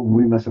افکار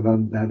عمومی مثلا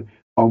در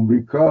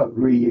آمریکا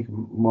روی یک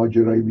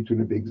ماجرایی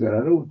میتونه بگذاره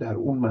رو در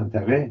اون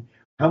منطقه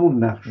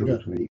همون نقش رو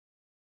بتونه.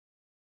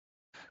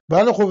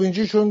 بله خب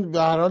اینجا چون به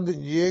هر حال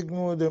یک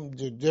نوع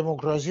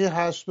دموکراسی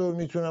هست و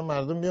میتونن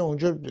مردم بیان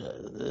اونجا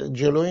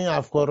جلوی این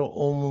افکار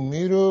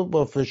عمومی رو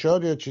با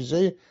فشار یا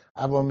چیزای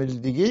عوامل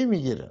دیگه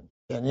میگیرن.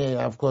 یعنی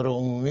افکار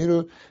عمومی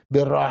رو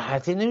به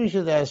راحتی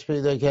نمیشه دست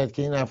پیدا کرد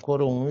که این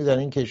افکار عمومی در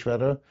این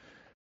کشورها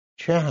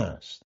چه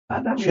هست.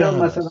 بعدم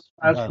مثلا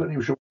فرض کنیم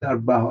شما در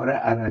بهار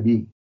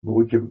عربی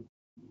موقعی که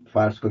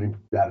فرض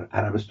کنیم در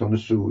عربستان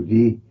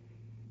سعودی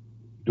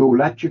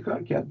دولت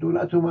چیکار کرد؟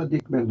 دولت اومد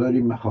یک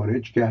مقداری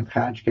مخارج کرد،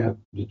 خرج کرد،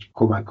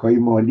 کمک‌های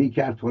مالی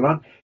کرد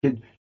فلان که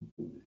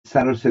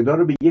سر و صدا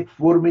رو به یک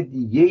فرم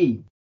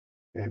دیگه‌ای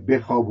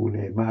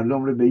بخوابونه،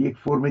 مردم رو به یک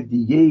فرم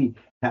دیگه‌ای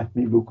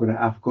تطمیع بکنه،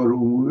 افکار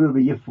عمومی رو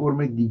به یک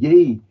فرم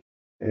دیگه‌ای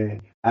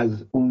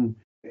از اون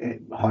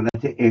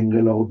حالت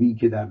انقلابی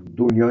که در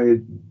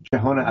دنیای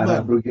جهان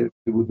عرب رو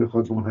گرفته بود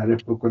بخواد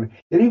منحرف بکنه.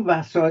 یعنی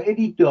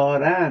وسایلی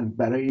دارن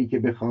برای اینکه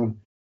بخوان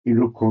این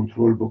رو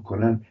کنترل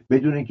بکنن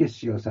بدون اینکه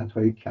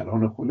سیاست‌های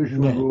کلان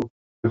خودشون رو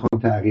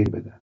بخوان تغییر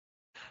بدن.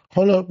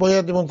 حالا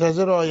باید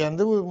منتظر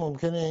آینده بود.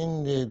 ممکنه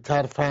این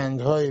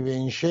ترفندهای به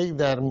این شکل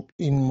در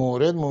این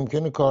مورد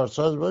ممکنه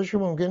کارساز باشه،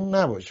 ممکنه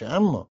نباشه.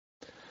 اما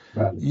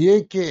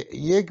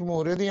یک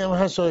موردی هم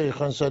هست آقای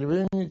خوانساری.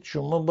 ببینید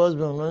شما باز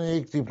به عنوان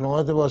یک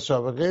دیپلمات با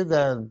سابقه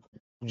در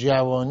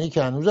جوانی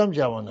که هنوزم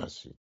جوان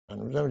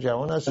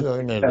هستید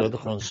آقای مهرداد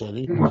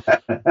خوانساری،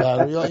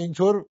 یا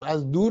اینطور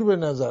از دور به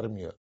نظر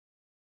میاد،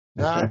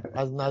 نه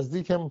از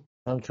نزدیک هم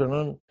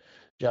همچنان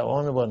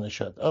جوان با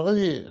نشاط.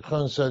 آقای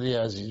خوانساری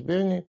عزیز،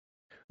 ببینید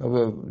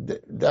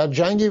در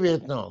جنگ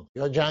ویتنام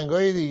یا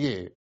جنگ‌های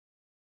دیگه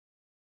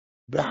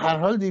به هر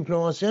حال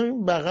دیپلماسی هم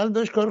این بغل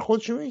داشت کار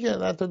خودشو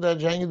میکرد، حتی در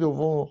جنگ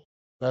دوم.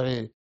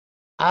 برای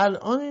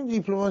الان این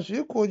دیپلماسی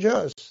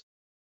کجاست؟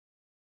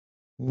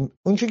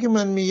 اون چه که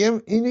من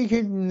میگم اینه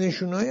که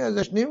نشونایی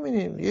ازش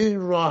نمیبینیم. یه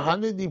راه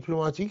حل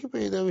دیپلماتیکی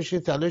پیدا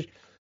بشه،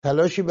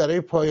 تلاشی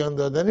برای پایان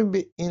دادن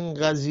به این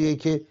قضیه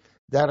که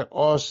در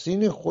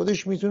آستین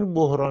خودش میتونه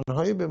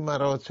بحران‌های به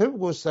مراتب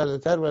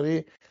گسترده‌تر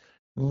برای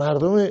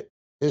مردم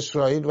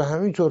اسرائیل و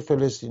همینطور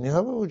فلسطینی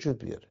ها به وجود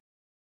بیاره.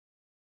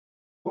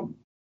 خب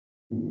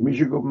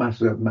میشه گفت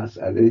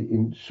مسئله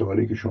این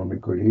سوالی که شما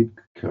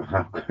میکنید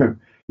که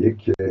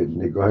یک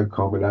نگاه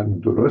کاملا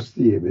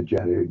درستیه به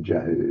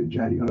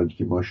جریاناتی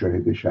که ما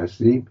شاهدش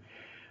هستیم.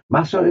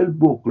 مسائل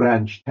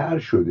بغرنج‌تر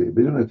شده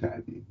بدون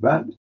تردید.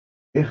 بعد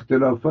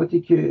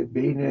اختلافاتی که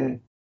بین،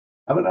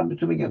 اولا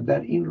میتونم بگم در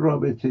این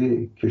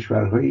رابطه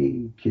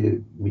کشورهایی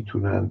که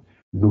میتونن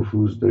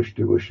نفوذ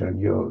داشته باشن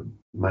یا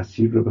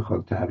مسیر رو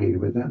بخواد تغییر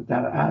بدن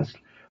در اصل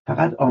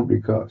فقط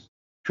آمریکاست،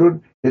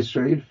 چون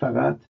اسرائیل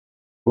فقط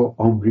با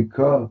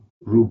آمریکا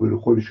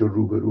خودش رو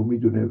روبرو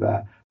میدونه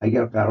و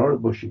اگر قرار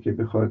باشه که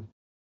بخواد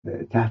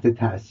تحت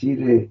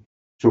تأثیر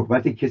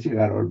صحبت کسی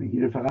قرار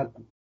بگیره فقط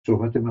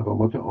صحبت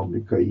مقامات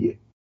آمریکاییه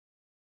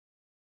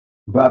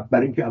و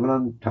برای اینکه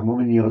اولا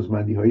تمام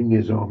نیازمندی های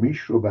نظامیش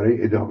رو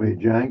برای ادامه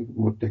جنگ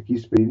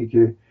متکیست به اینی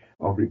که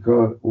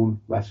آمریکا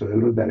اون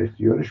وسایل رو در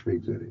اختیارش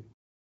بگذاره.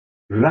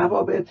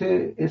 روابط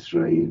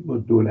اسرائیل با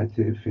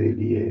دولت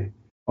فعلی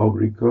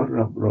آمریکا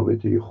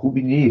رابطه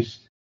خوبی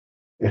نیست.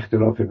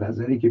 اختلاف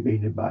نظری که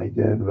بین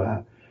بایدن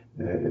و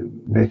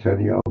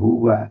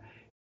نتانیاهو و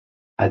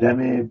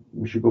عدم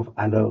میشه گفت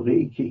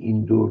علاقه‌ای که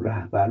این دو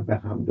رهبر به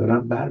هم دارن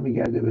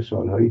برمیگرده به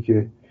سالهایی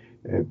که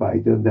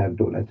بایدن در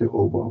دولت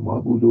اوباما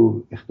بود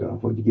و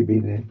اختلافاتی که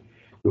بین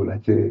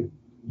دولت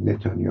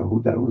نتانیاهو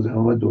در اون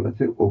زمان و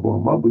دولت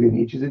اوباما بود. یعنی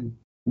یه چیز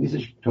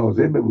نیستش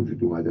تازه به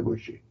وجود اومده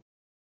باشه.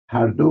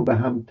 هر دو به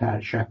هم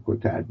شک و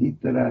تردید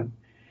دارن.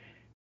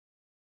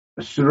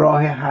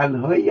 راه حل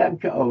هایی هم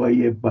که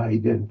آقای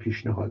بایدن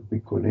پیشنهاد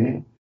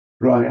میکنه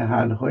راه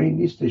حل هایی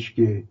نیستش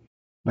که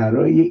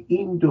برای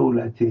این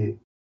دولت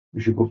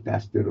میشه گفت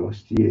دست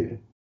راستی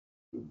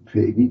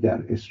فعلی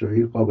در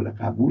اسرائیل قابل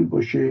قبول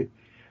باشه.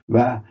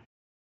 و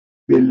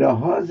به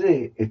لحاظ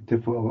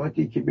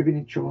اتفاقاتی که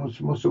ببینید شما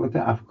مثبت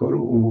افکار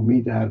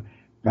عمومی در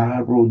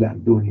غرب رو در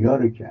دنیا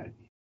رو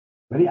کردید،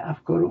 ولی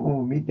افکار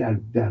عمومی در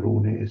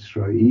درون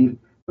اسرائیل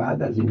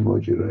بعد از این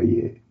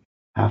ماجرای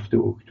 7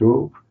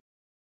 اکتبر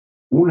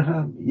اون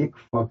هم یک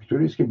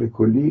فاکتوری است که به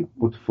کلی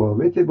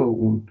متفاوته با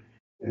اون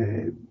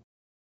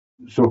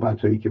صحبت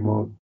هایی که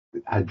ما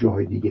از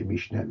جاهای دیگه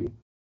میشنویم.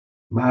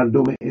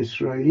 مردم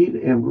اسرائیل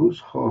امروز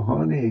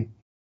خواهان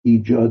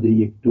ایجاد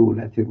یک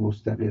دولت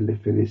مستقل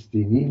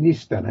فلسطینی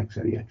نیستن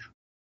اکثریتشون.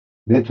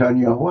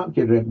 نتانیاهو هم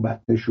که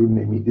رغبت نشون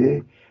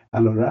نمیده،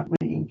 علیرغم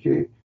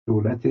اینکه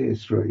دولت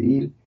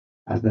اسرائیل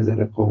از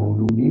نظر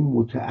قانونی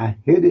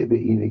متعهد به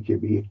اینه که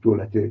به یک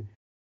دولت به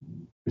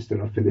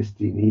اصطلاح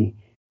فلسطینی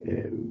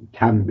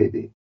تن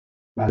بده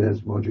بعد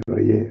از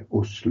ماجرای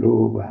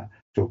اسلو و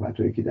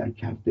صحبت‌هایی که در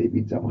کمپ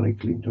دیوید زمان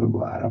کلینتون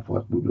با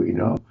عرفات بود و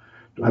اینا،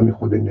 همین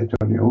خود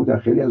نتانیاهو در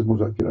خیلی از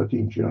مذاکرات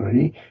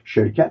اینچنانی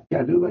شرکت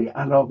کرده ولی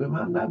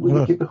علاقه‌مند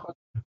نبوده که بخواد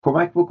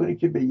کمک بکنه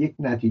که به یک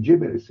نتیجه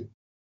برسه.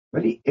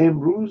 ولی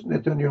امروز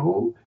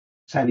نتانیاهو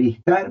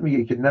صریح‌تر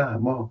میگه که نه،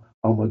 ما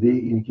آماده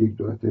این که یک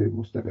دولت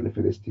مستقل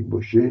فلسطین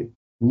باشه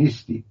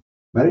نیستیم.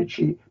 برای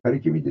چی؟ برای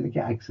که میدونه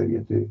که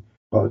اکثریت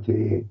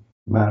قاطع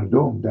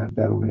مردم در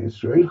درون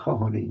اسرائیل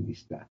خواهان این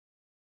نیستن.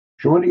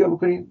 شما نگاه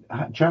بکنید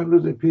چند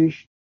روز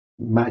پیش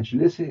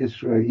مجلس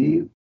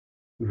اسرائیل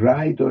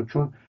رأی داد،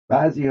 چون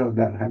بعضی‌ها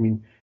در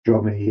همین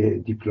جامعه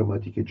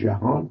دیپلماتیک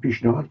جهان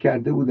پیشنهاد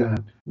کرده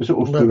بودند مثل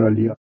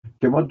استرالیا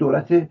که ما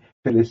دولت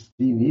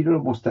فلسطینی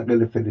رو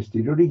مستقل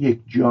فلسطینی رو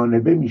یک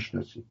جانبه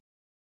میشناسیم.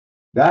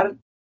 در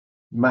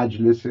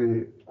مجلس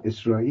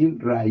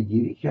اسرائیل رأی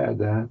گیری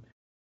کردن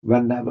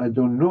و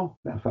 99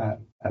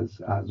 نفر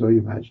از اعضای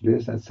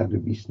مجلس از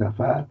 120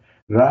 نفر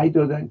رأی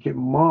دادن که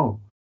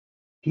ما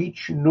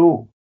هیچ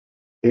نوع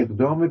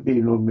اقدام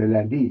بین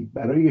المللی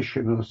برای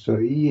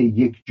شناسایی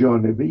یک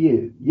جانبه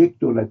یک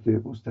دولت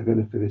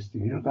مستقل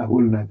فلسطینی رو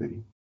قبول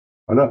نداریم.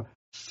 حالا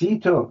 30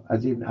 تا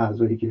از این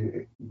اعضایی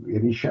که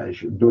یعنی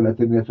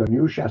دولت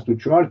نتانیاهو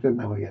 64 تا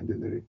نماینده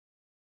داره،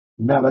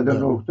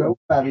 99 تا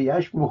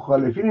بقیهش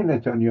مخالفین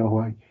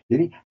نتانیاهو هستند.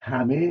 یعنی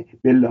همه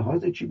به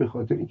لحاظ چی؟ به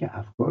خاطر اینکه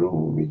افکار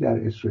عمومی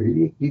در اسرائیل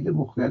یک دید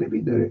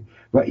مختلفی داره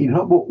و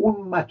اینها با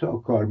اون متا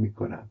کار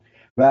میکنن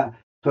و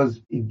تا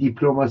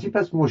دیپلماسی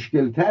پس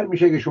مشکل تر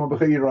میشه که شما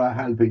بخواید راه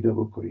حل پیدا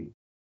بکنید.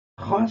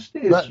 خواست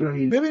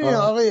اسرائیل ببینید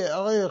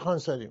آقای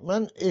خوانساری،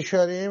 من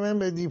اشاره من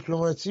به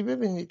دیپلماسی،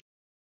 ببینید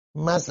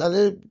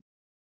مسئله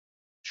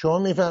شما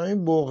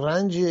میفهمید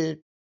بغرنج.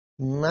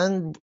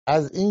 من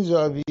از این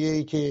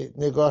زاویه‌ای که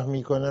نگاه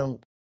میکنم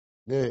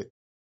به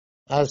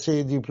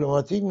عرصه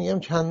دیپلماتیک میگم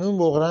چندون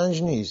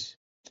بغرنج نیست.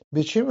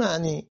 به چه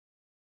معنی؟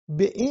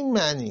 به این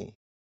معنی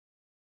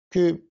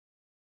که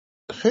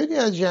خیلی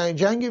از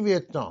جنگ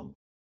ویتنام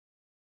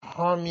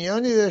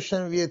حامیانی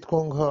داشتن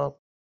ویتکونگ ها،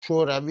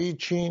 شوروی،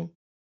 چین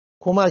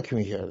کمک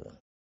میکردن.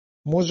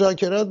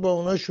 مذاکرات با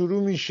اونا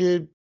شروع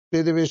میشه،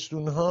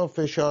 بدبستون ها،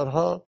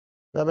 فشارها،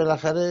 و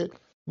بالاخره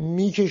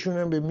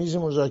میکشونن به میز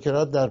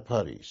مذاکرات در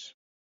پاریس.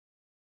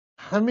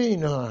 همه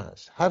اینها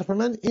هست. حرف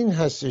من این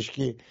هستش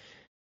که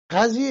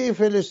قضیه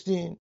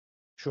فلسطین،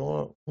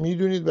 شما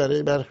میدونید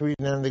برای برخی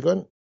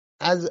بینندگان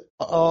از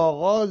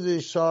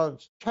آغازش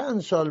چند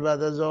سال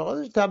بعد از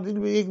آغازش تبدیل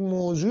به یک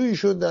موضوعی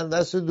شد در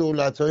دست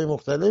دولت‌های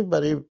مختلف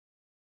برای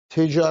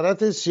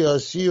تجارت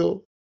سیاسی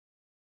و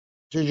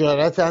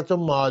تجارت حتی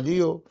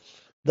مالی و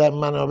در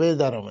منابع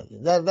درآمدی.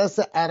 در دست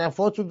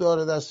عرفات و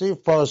دار دسته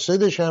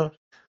فاسدش هم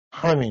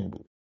همین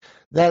بود،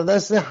 در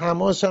دست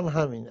حماس هم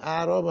همین.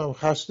 اعراب هم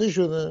خسته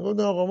شدن،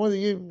 گفتن آقا ما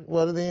دیگه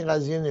وارد این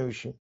قضیه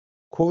نمیشیم.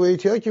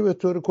 کویتی ها که به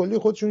طور کلی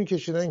خودشون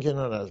کشیدن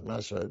کنار از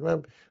مسائل،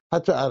 من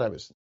حتی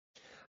عربستان.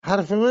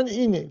 حرف من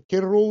اینه که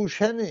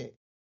روشنه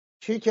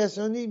چه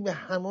کسانی به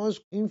حماس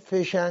این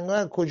فشنگا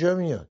از کجا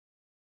میاد،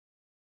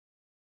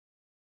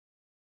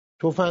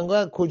 تفنگا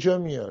از کجا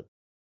میاد،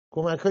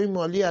 کمک های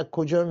مالی از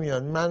کجا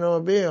میاد.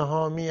 منابع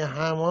حامی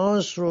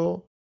حماس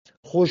رو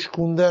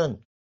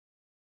خشکوندن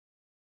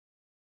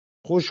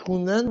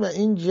و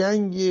این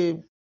جنگ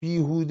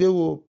بیهوده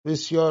و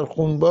بسیار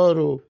خونبار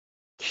و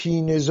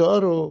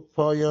کینه‌زار رو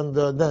پایان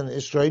دادن.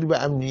 اسرائیل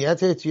به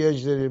امنیت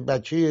احتیاج داره.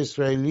 بچه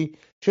اسرائیلی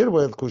چرا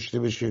باید کشته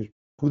بشه؟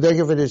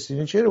 کودک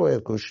فلسطینی چرا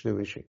باید کشته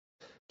بشه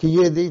که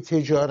یه عده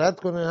تجارت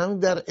کنن؟ همین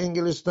در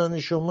انگلستان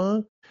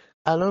شما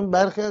الان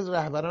برخی از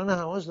رهبران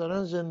حماس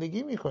دارن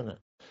زندگی میکنن.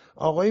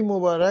 آقای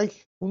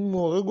مبارک اون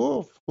موقع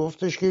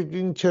گفتش که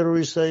این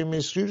تروریستای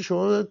مصری رو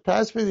شما باید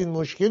پس بدین،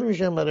 مشکل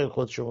میشن برای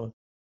خود شما.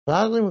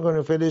 فرق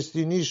میکنه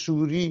فلسطینی،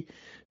 سوری،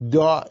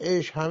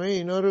 داعش، همه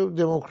اینا رو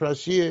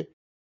دموکراسی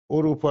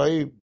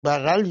اروپایی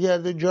بغل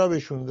کرده، جا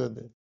بشون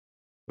داده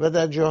و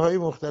در جاهای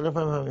مختلف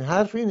هم همین.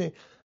 حرف اینه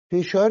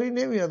فشاری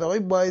نمیاد. آقای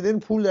بایدن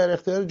پول در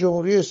اختیار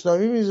جمهوری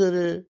اسلامی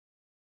میذاره،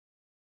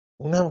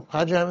 اونم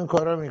خرج همین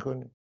کارا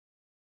میکنه.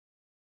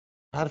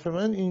 حرف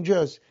من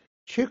اینجاست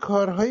چه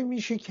کارهایی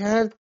میشه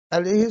کرد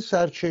علیه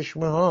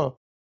سرچشمه ها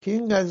که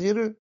این قضیه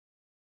رو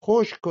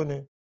خشک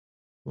کنه،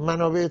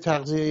 منابع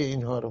تغذیه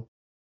اینها رو.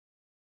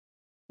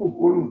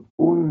 خب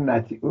اون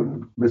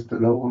به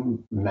اصطلاح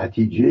اون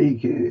نتیجه‌ای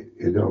که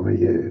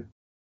ادامه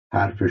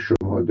حرف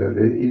شما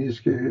داره این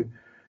است که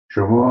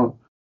شما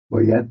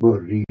باید با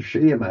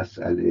ریشه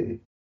مسئله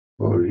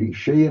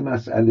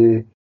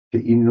که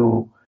این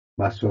نوع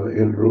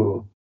مسائل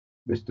رو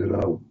به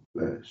اصطلاح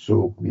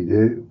سوق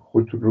میده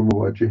خودتون رو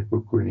مواجه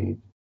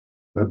بکنید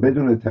و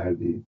بدون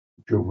تردید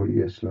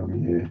جمهوری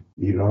اسلامی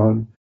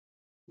ایران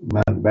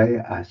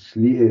منبع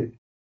اصلی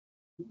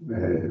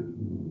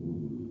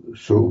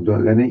سوق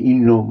دادن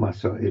این نوع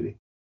مسائله.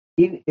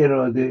 این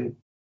اراده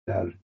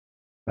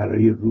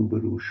برای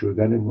روبرو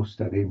شدن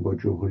مستقیم با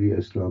جمهوری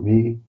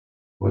اسلامی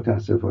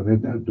متاسفانه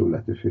در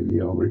دولت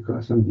فعلی آمریکا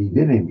اصلا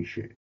دیده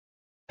نمیشه.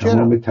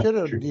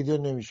 چرا دیده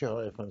نمیشه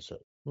آقای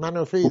خوانساری؟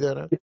 منافعی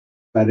دارن؟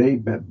 برای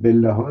به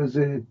لحاظ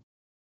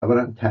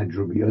اولا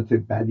تجربیات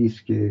بدی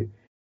است که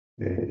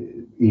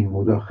این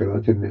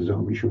مداخلات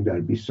نظامیشون در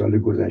 20 سال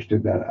گذشته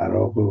در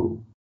عراق و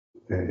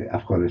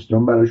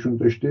افغانستان براشون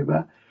داشته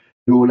و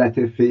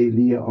دولت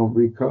فعلی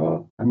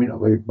آمریکا همین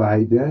آقای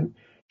بایدن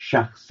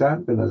شخصا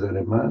به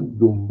نظر من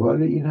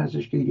دنبال این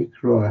هستش که یک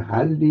راه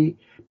حلی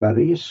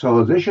برای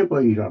سازش با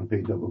ایران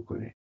پیدا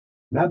بکنه،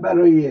 نه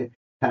برای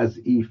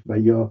تضعیف و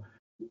یا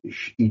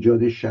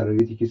ایجاد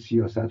شرایطی که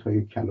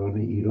سیاست‌های کلان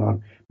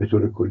ایران به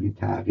طور کلی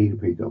تغییر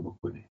پیدا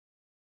بکنه.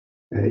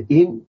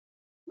 این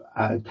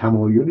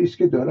تمایلی است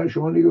که دارن.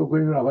 شما نگاه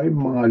کنید آقای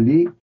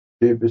مالی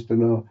که به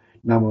اصطلاح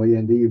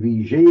نماینده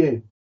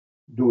ویژه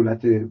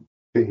دولت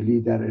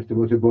فعلی در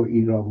ارتباط با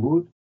ایران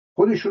بود،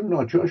 خودشون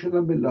ناچار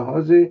شدن به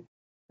لحاظ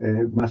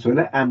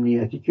مسائل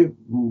امنیتی که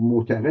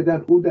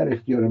معتقدن او در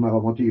اختیار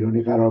مقامات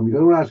ایرانی قرار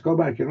میداد رو از کار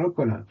برکنار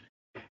کنن.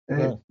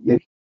 یعنی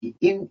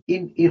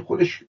این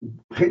خودش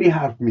خیلی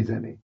حرف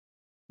میزنه.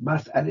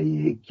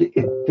 مسئله که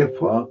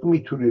اتفاق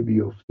میتونه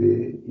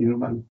بیفته، اینو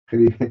من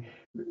خیلی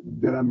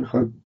دارم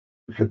میخواد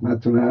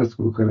خدمتتون عرض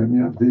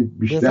بکنم، این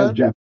بیشتر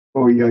جنبه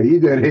رویایی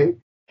داره.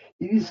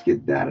 اینیست که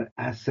در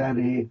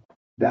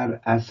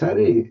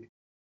اثر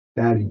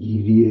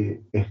درگیری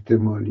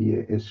احتمالی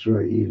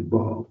اسرائیل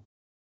با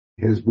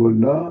حزب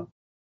الله،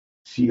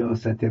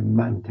 سیاست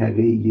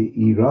منطقه‌ای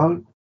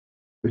ایران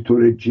به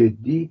طور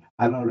جدی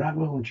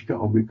علیرغم اون چیزی که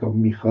آمریکا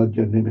میخواد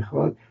یا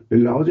نمیخواد، به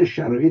لحاظ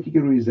شرایطی که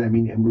روی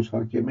زمین امروز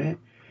حاکمه،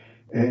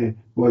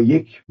 با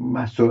یک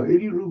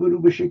مسائلی روبرو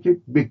بشه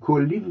که به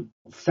کلی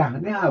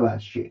صحنه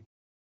عوض شه.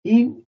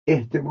 این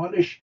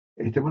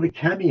احتمال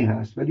کمی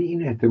هست، ولی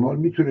این احتمال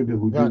میتونه به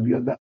وجود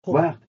بیاد و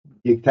وقت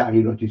یک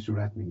تغییراتی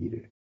صورت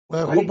میگیره.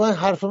 خب من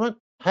حرف من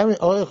همین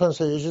آقای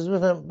خوانساری اجازه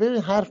بفرمایید.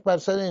 ببین حرف بر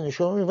سر اینه،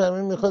 شما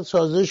میفهمید میخواد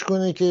سازش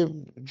کنه که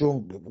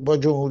با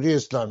جمهوری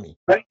اسلامی،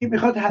 ولی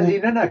میخواد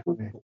هزینه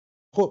نکنه.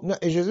 خب نه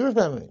اجازه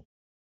بفرمایید،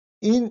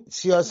 این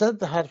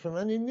سیاست حرف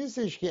من این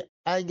نیستش که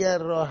اگر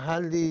راه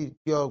حلی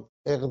یا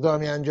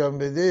اقدامی انجام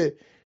بده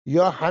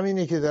یا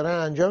همینی که دارن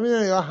انجام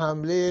میدن یا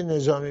حمله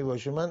نظامی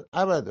باشه. من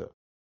ابدا،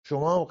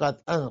 شما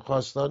قطعا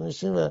خواستار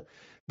نیستین و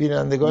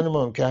بینندگان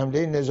ما هم که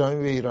حمله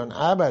نظامی به ایران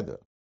ابدا،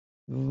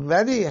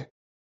 ولی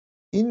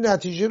این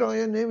نتیجه رو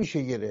آیا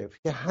نمیشه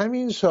گرفت که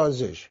همین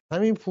سازش،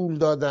 همین پول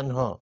دادن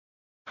ها،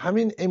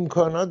 همین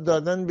امکانات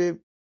دادن به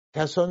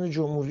کسان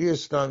جمهوری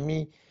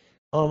اسلامی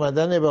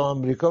آمدن به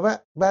آمریکا و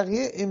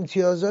بقیه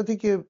امتیازاتی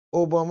که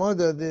اوباما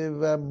داده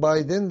و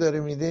بایدن داره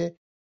میده،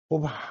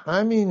 خب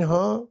همین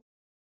ها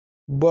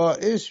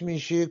باعث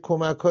میشه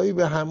کمکهایی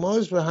به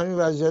حماس و همین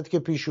وضعیت که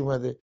پیش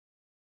اومده.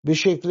 به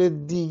شکل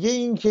دیگه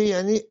این که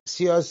یعنی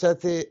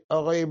سیاست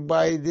آقای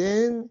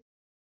بایدن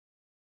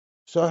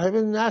صاحب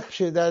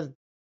نقشه در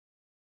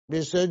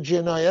بسیار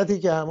جنایتی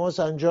که حماس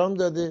انجام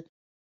داده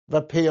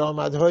و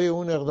پیامدهای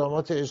اون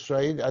اقدامات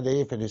اسرائیل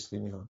علیه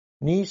فلسطینی ها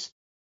نیست.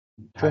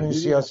 چون این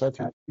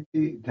سیاستی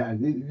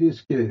تردیدی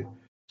نیست که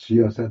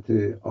سیاست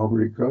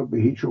آمریکا به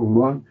هیچ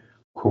عنوان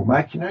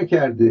کمک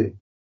نکرده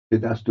که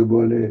دست و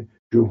بال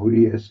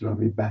جمهوری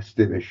اسلامی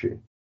بسته بشه.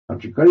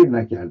 همچین کاری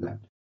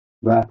نکردن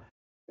و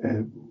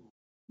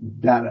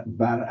در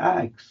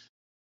برعکس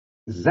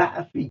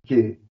ضعفی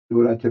که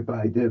دولت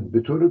بایدن به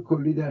طور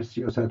کلی در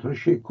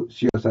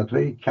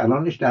سیاست‌های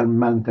کلانش در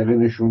منطقه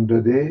نشون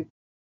داده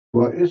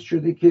باعث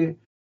شده که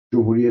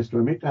جمهوری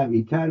اسلامی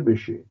قوی‌تر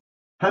بشه.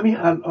 همین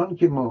الان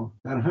که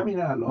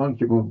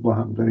ما با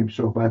هم داریم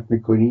صحبت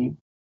میکنیم،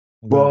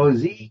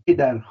 بازی که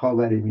در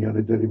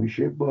خاورمیانه داره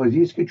میشه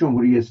بازی است که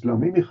جمهوری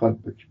اسلامی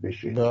میخواد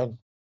بشه،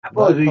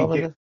 بازی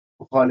که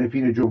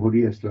مخالفین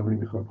جمهوری اسلامی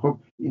میخواد. خب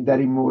این در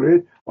این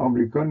مورد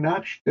آمریکا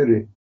نقش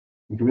داره،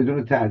 اینکه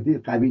بدون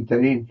تردید قوی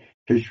ترین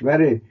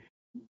کشور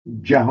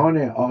جهان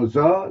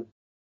آزاد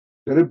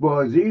داره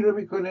بازی رو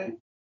میکنه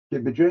که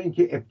به جای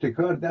اینکه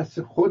ابتکار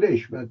دست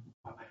خودش و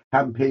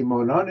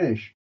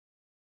همپیمانانش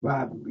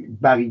و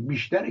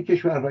بیشتر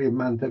کشورهای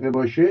منطقه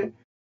باشه،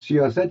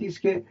 سیاستی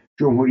است که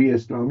جمهوری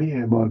اسلامی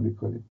اعمال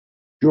میکنه.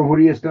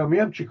 جمهوری اسلامی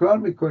هم چیکار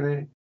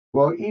میکنه؟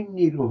 با این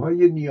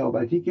نیروهای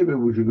نیابتی که به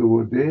وجود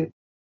آورده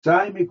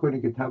سعی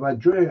میکنه که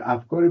توجه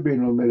افکار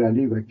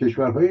بین‌المللی و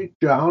کشورهای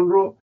جهان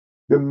رو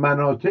به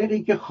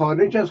مناطقی که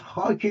خارج از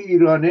خاک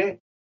ایرانه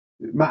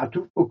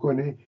معطوف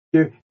بکنه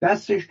که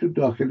دستش تو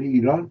داخل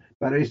ایران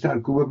برای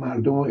سرکوب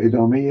مردم و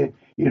ادامه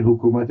این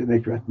حکومت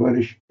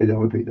نکبتبارش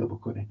ادامه پیدا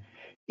بکنه.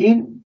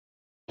 این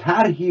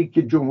طرحی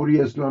که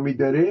جمهوری اسلامی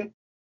داره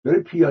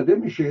پیاده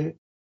میشه،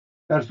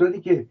 در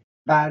صورتی که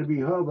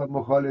غربی ها و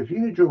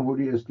مخالفین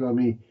جمهوری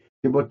اسلامی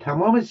که با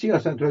تمام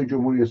سیاست های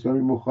جمهوری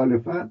اسلامی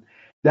مخالفن،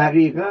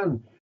 دقیقاً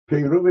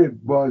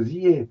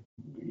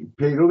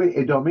پیرو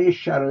ادامه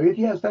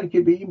شرایطی هستن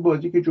که به این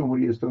بازی که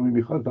جمهوری اسلامی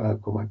میخواد فقط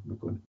کمک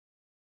میکنه.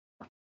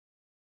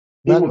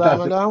 این بله،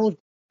 متاسف همون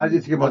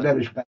عزیزی که ما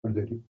درش قرار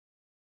داریم.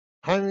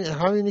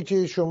 همینی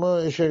که شما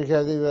اشاره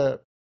کردید و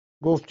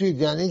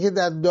گفتید، یعنی که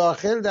در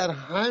داخل در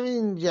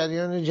همین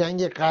جریان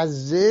جنگ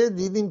غزه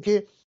دیدیم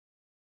که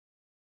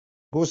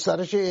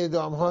گسترش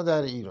اعدام ها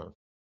در ایران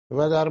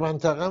و در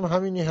منطقه هم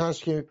همینی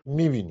هست که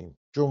میبینیم.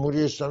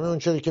 جمهوری اسلامی اون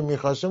چیزی که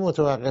میخواسته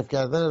متوقف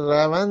کردن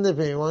روند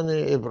پیمان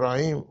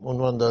ابراهیم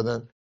عنوان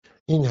دادن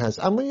این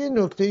هست. اما یه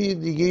نکته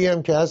دیگه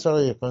هم که هست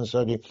آقای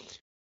خوانساری،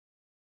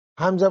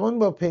 همزمان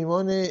با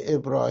پیمان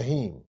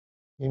ابراهیم،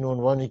 این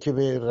عنوانی که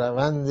به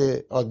روند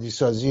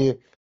عادیسازی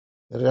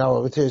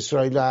روابط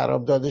اسرائیل و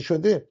عرب داده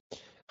شده،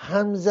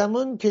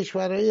 همزمان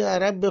کشورهای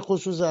عرب به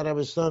خصوص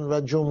عربستان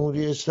و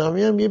جمهوری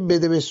اسلامی هم یه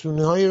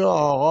بدبستونی هایی رو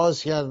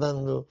آغاز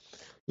کردند و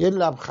یه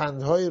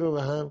لبخندهایی رو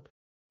به هم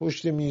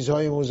پشت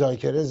میزهای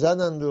مذاکره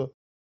زدند و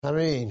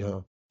همه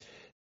اینها.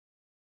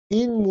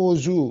 این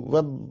موضوع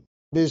و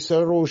به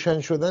اصطلاح روشن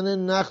شدن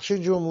نقش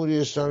جمهوری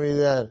اسلامی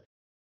در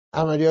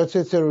عملیات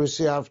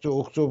تروریستی 7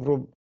 اکتبر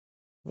رو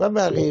و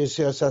بقیه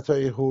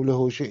سیاست‌های حول و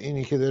حوش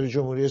اینی که داره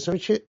جمهوری اسلامی،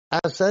 چه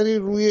اثری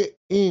روی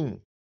این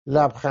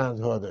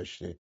لبخندها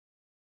داشته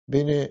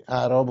بین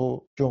اعراب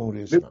و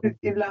جمهوری اسلامی؟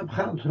 این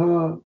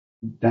لبخندها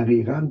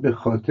دقیقاً به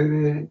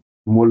خاطر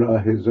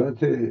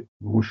ملاحظات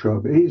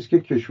مشابهی است که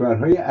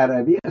کشورهای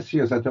عربی از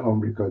سیاست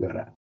آمریکا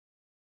دارند.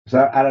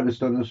 مثلا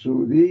عربستان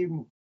سعودی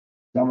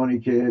زمانی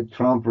که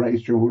ترامپ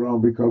رئیس جمهور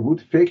آمریکا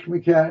بود فکر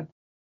میکرد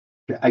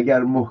که اگر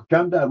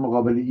محکم در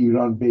مقابل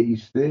ایران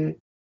بایسته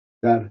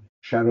در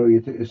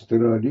شرایط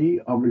اضطراری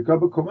آمریکا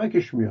به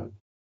کمکش میاد.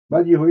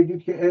 بعد یهو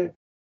دید که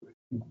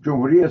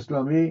جمهوری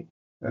اسلامی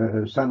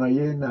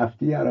صنایع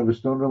نفتی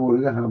عربستان رو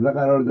مورد حمله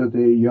قرار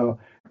داده، یا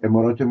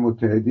امارات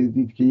متحده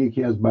دید که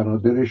یکی از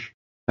بنادرش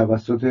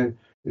توسط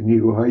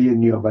نیروهای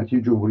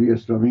نیابتی جمهوری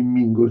اسلامی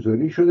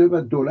مینگذاری شده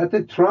و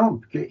دولت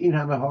ترامپ که این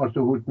همه هارت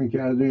و هورت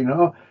میکرد و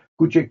اینها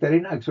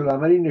کوچکترین عکس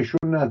العملی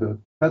نشون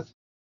نداد. پس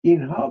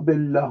اینها به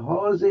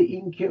لحاظ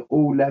اینکه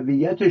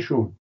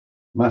اولویتشون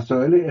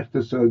مسائل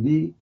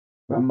اقتصادی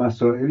و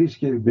مسائلی است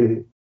که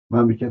به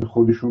مملکت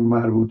خودشون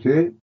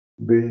مربوطه،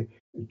 به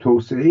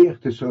توسعه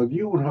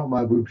اقتصادی اونها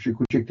مربوط بشه،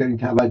 کوچکترین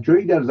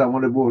توجهی در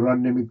زمان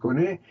بحران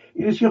نمیکنه.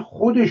 این است که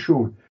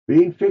خودشون به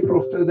این فکر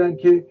افتادن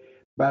که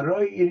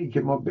برای اینی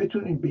که ما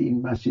بتونیم به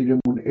این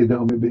مسیرمون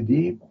ادامه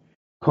بدیم،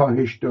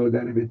 کاهش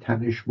دادن به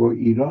تنش با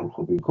ایران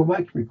خب این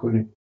کمک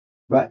میکنه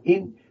و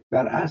این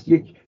در اصل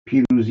یک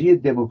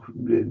پیروزی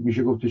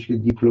میشه گفتش که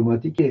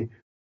دیپلماتیک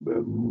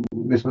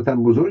نسبتا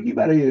بزرگی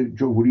برای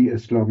جمهوری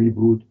اسلامی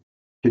بود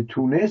که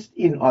تونست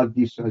این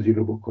عادی سازی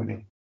رو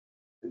بکنه.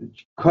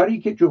 کاری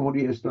که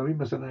جمهوری اسلامی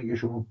مثلا اگه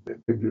شما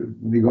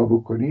نگاه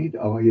بکنید،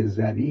 آقای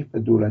ظریف و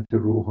دولت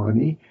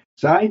روحانی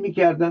سعی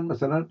میکردن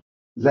مثلا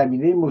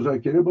زمینه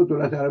مذاکره با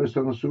دولت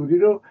عربستان سعودی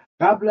رو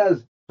قبل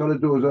از سال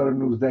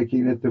 2019 که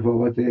این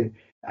اتفاقات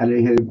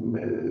علیه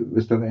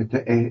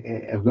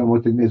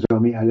اقدامات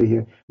نظامی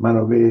علیه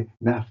منابع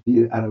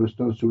نفتی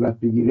عربستان صورت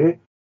بگیره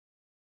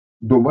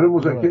دنبال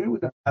مذاکره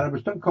بودن.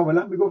 عربستان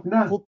کاملا میگفت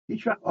نه،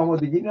 هیچ وقت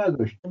آمادگی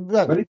نداشت.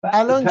 ولی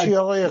الان چی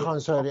آقای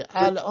خوانساری؟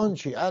 الان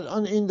چی؟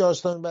 الان این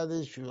داستان بعد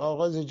از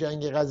آغاز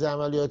جنگ غزه،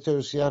 عملیات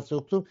تروریستی 7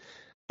 اکتبر،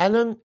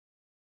 الان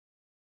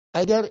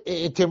اگر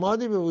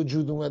اعتمادی به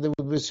وجود اومده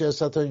بود به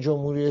سیاست‌های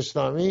جمهوری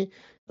اسلامی،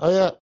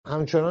 آیا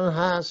همچنان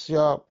هست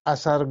یا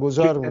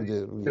اثرگذار بوده؟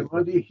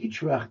 اعتمادی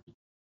هیچ وقت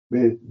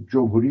به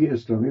جمهوری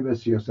اسلامی و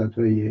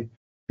سیاست‌های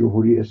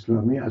جمهوری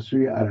اسلامی از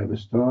سوی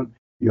عربستان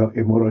یا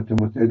امارات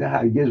متحده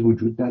هرگز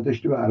وجود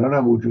نداشته و الان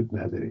هم وجود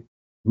نداره.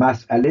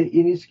 مسئله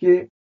این است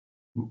که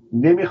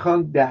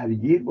نمیخوان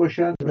درگیر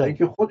باشن و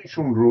اینکه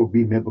خودشون رو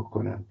بیمه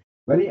بکنن.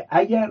 ولی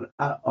اگر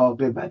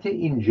عاقبت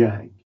این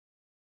جنگ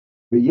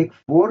به یک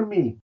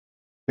فرمی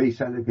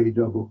فیصله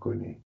پیدا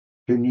بکنه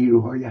که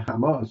نیروهای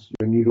حماس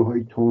یا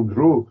نیروهای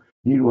تندرو،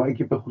 نیروهایی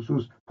که به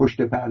خصوص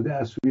پشت پرده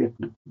از سوی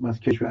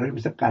کشورهای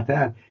مثل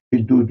قطر که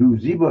دو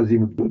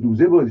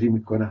دوزه بازی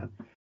میکنن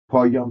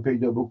پایان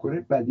پیدا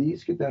بکنه، بدیهی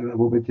است که در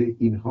روابط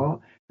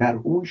اینها در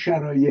اون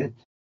شرایط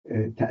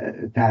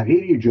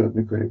تغییر ایجاد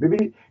میکنه.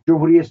 ببینید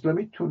جمهوری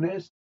اسلامی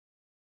تونست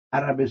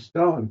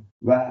عربستان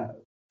و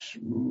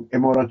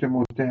امارات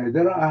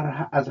متحده را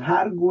از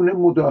هر گونه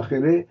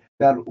مداخله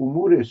در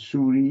امور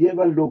سوریه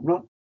و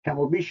لبنان کم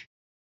و بیش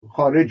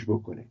خارج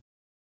بکنه.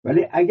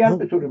 ولی اگر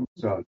به طور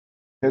مثال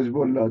حزب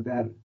الله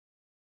در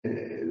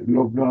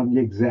لبنان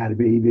یک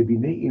ضربه ای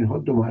ببینه، اینها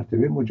 2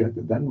 مرتبه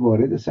مجددا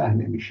وارد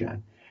صحنه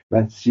میشن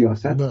و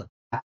سیاست نه.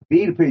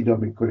 تغییر پیدا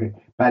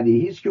میکنه.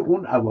 بدیهی است که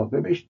اون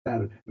عواقبش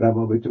در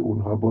روابط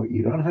اونها با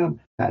ایران هم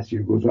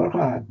تاثیرگذار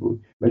خواهد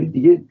بود، ولی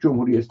دیگه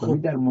جمهوری اسلامی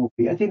خب در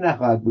موقعیتی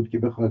نخواهد بود که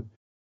بخواد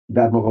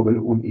در مقابل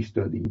اون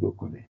ایستادگی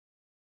بکنه.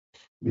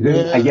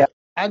 میدونید علی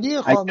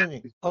اگر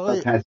خامنه‌ای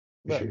آقای تضییع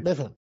بشه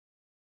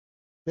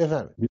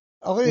بفهم این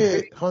آقای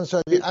خیلی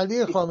خوانساری،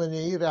 علی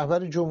خامنه‌ای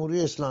رهبر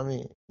جمهوری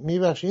اسلامی،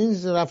 میبخشید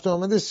این رفت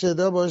آمد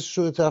صدا باعث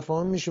سوء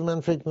تفاهم میشه، من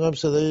فکر میکنم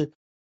صدای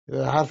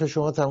حرف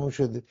شما تموم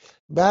شده.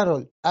 به هر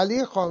حال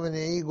علی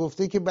خامنه‌ای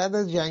گفته که بعد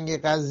از جنگ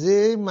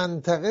غزه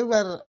منطقه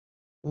بر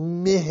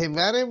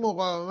محور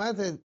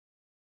مقاومت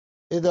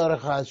اداره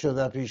خواهد شد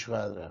و پیش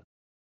خواهد رفت.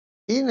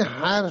 این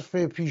حرف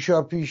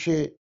پیشا پیش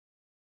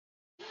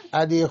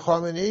علی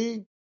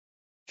خامنه‌ای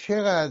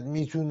چقدر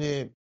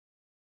میتونه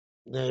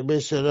به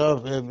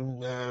اصطلاح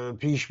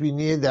پیش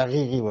بینی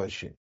دقیقی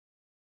باشه؟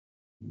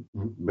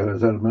 به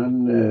نظر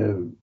من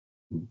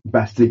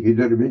بستگی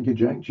داره به اینکه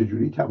جنگ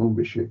چجوری تموم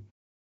بشه.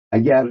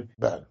 اگر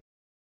بله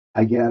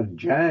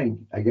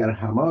اگر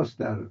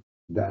حماس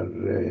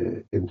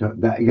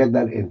اگر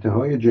در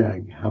انتهای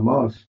جنگ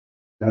حماس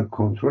در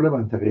کنترل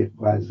منطقه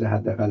غزه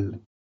حداقل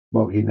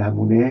باقی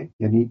نمونه،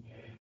 یعنی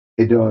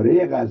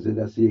اداره غزه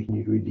دست یک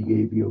نیروی دیگه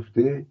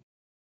بیفته،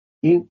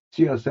 این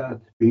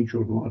سیاست به هیچ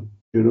عنوان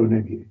جلو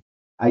نمیره.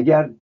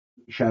 اگر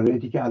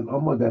شرایطی که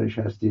الان ما درش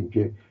هستیم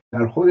که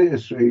در خود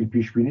اسرائیل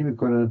پیش بینی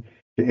میکنن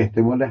که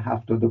احتمال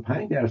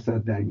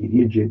 75%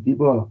 درگیری جدی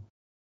با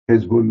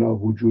حزب الله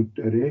وجود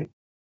داره،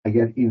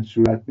 اگر این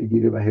صورت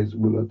بگیره و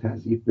حزب الله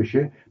تضعیف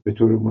بشه، به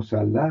طور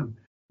مسلم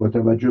با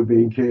توجه به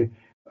اینکه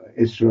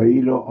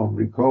اسرائیل و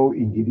آمریکا و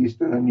انگلیس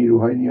دارن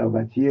نیروهای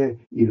نیابتی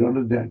ایران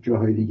رو در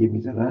جاهای دیگه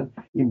میزنن،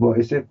 این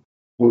باعث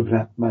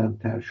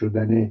قدرتمندتر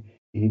شدن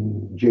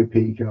این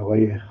جبهه‌ای که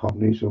آقای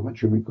خامنه‌ای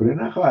صحبتشو میکنه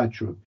نخواهد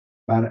شد.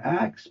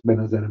 برعکس به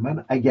نظر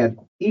من اگر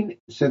این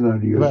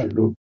سناریو بله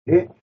جلو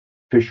بره،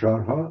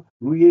 فشارها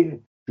روی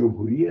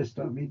جمهوری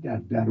اسلامی در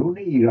درون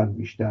ایران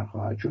بیشتر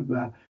خواهد شد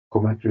و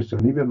کمک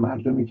رسانی به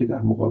مردمی که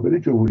در مقابل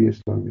جمهوری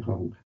اسلامی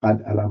میخوان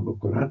قد علم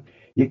بکنن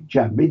یک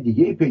جنبه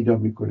دیگه پیدا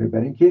میکنه،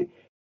 برای اینکه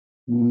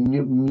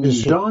بسیار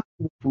میزان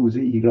نفوذ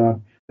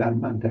ایران در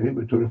منطقه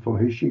به طور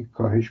فاحشی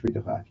کاهش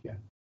پیدا خواهد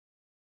کرد.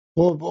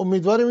 خب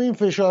امیدواریم این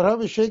فشارها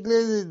به شکل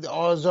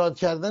آزاد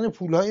کردن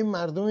پولهای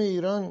مردم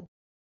ایران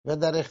و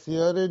در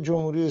اختیار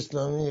جمهوری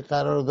اسلامی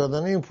قرار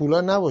دادن این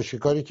پولها نباشه،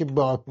 کاری که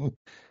با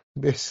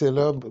به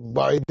اصطلاح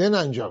بایدن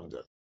انجام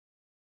داد،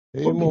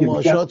 این خب دیگه میگم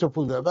مماشات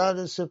پول داد.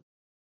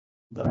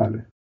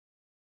 بله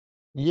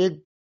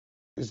یک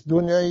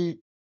دنیای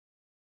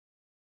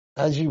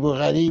عجیب و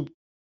غریب،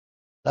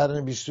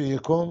 قرن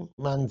 21،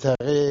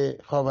 منطقه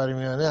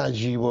خاورمیانه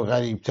عجیب و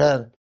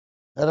غریبتر،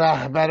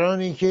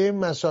 رهبرانی که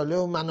مسائل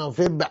و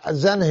منافع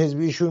بعضن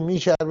حزبیشون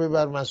میچربه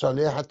بر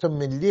مسائل حتی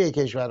ملی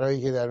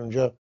کشورهایی که در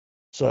اونجا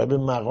صاحب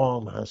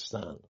مقام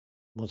هستند.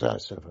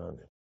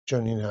 متاسفانه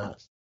چون این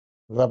هست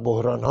و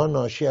بحران ها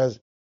ناشی از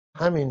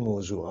همین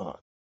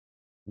موضوعات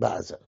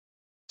بعضن.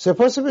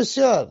 سپاس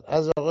بسیار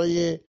از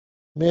آقای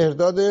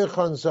مهرداد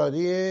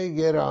خوانساری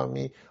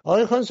گرامی.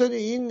 آقای خوانساری،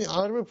 این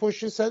آرم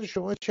پشت سر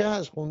شما چه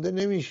هست؟ خونده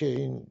نمیشه،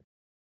 این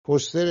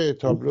پوستر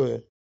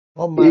تابلوه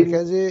این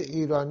مرکز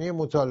ایرانی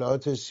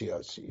مطالعات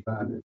سیاسی.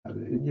 بله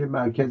این یه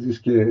مرکزی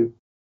است که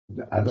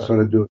از بله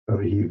سال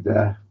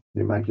 2017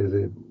 یه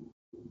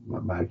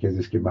مرکزی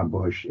است که من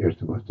باش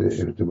ارتباط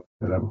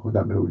دارم،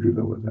 خودم به وجود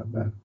آوردم.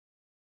 بله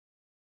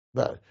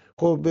بله.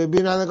 خب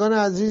بینندگان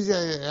عزیز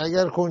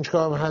اگر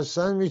کنجکاو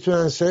هستن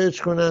میتونن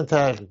سرچ کنن،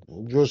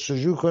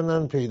 جستجو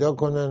کنن، پیدا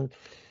کنن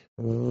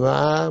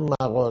و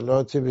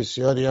مقالات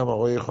بسیاری هم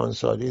آقای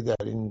خوانساری در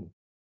این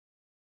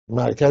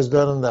مرکز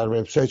دارن در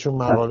وبسایت، چون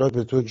مقالات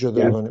به طور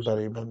جداگانه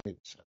برای من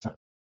میرسن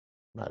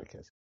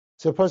مرکز.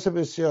 سپاس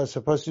بسیار،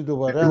 سپاسی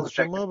دوباره خیلی از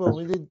شما،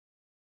 متشکرم.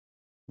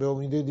 به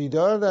امید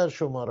دیدار در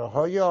شماره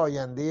های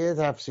آینده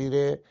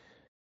تفسیر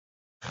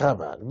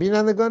خبر.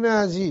 بینندگان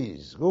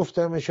عزیز،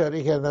 گفتم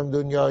اشاره کردم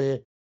دنیای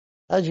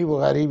عجیب و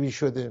غریبی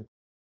شده،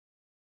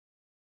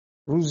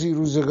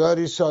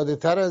 روزگاری ساده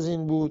تر از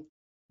این بود،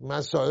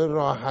 مسائل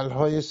راه حل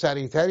های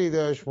سریعتری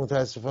داشت.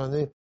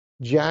 متاسفانه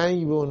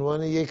جنگ به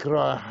عنوان یک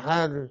راه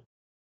حل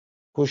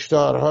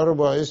کشتارها رو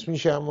باعث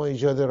میشه، اما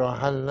ایجاد راه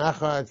حل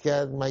نخواهد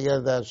کرد مگر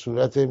در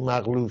صورت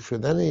مغلوب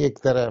شدن یک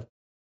طرف،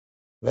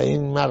 و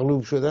این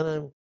مغلوب شدن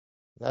هم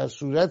در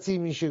صورتی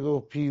میشه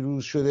گفت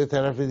پیروز شده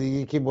طرف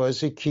دیگه که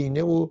باعث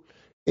کینه و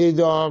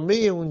ادامه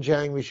اون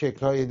جنگ به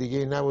شکل‌های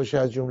دیگه نباشه،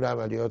 از جمله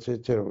عملیات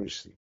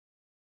تروریستی.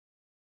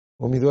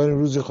 امیدواریم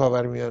روز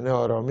خاورمیانه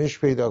آرامش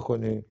پیدا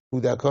کنه،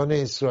 کودکان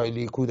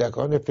اسرائیلی،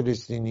 کودکان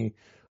فلسطینی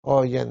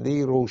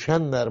آینده‌ای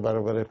روشن در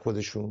برابر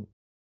خودشون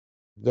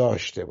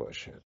داشته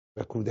باشند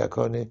و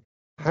کودکان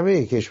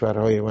همه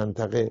کشورهای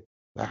منطقه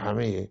و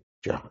همه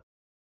جهان.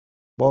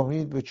 با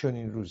امید به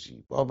چنین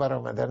روزی، با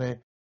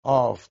برآمدن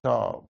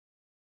آفتاب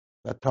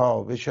و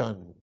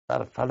تابشان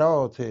بر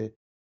فلات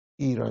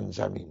ایران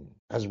زمین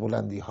از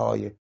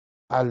بلندی‌های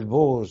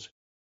البرز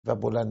و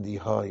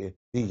بلندی‌های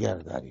دیگر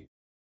دریغ،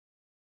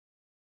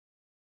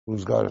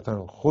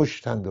 روزگارتان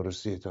خوش،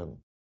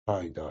 تندرستیتان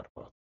پایدار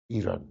باد.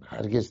 ایران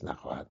هرگز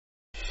نخواهد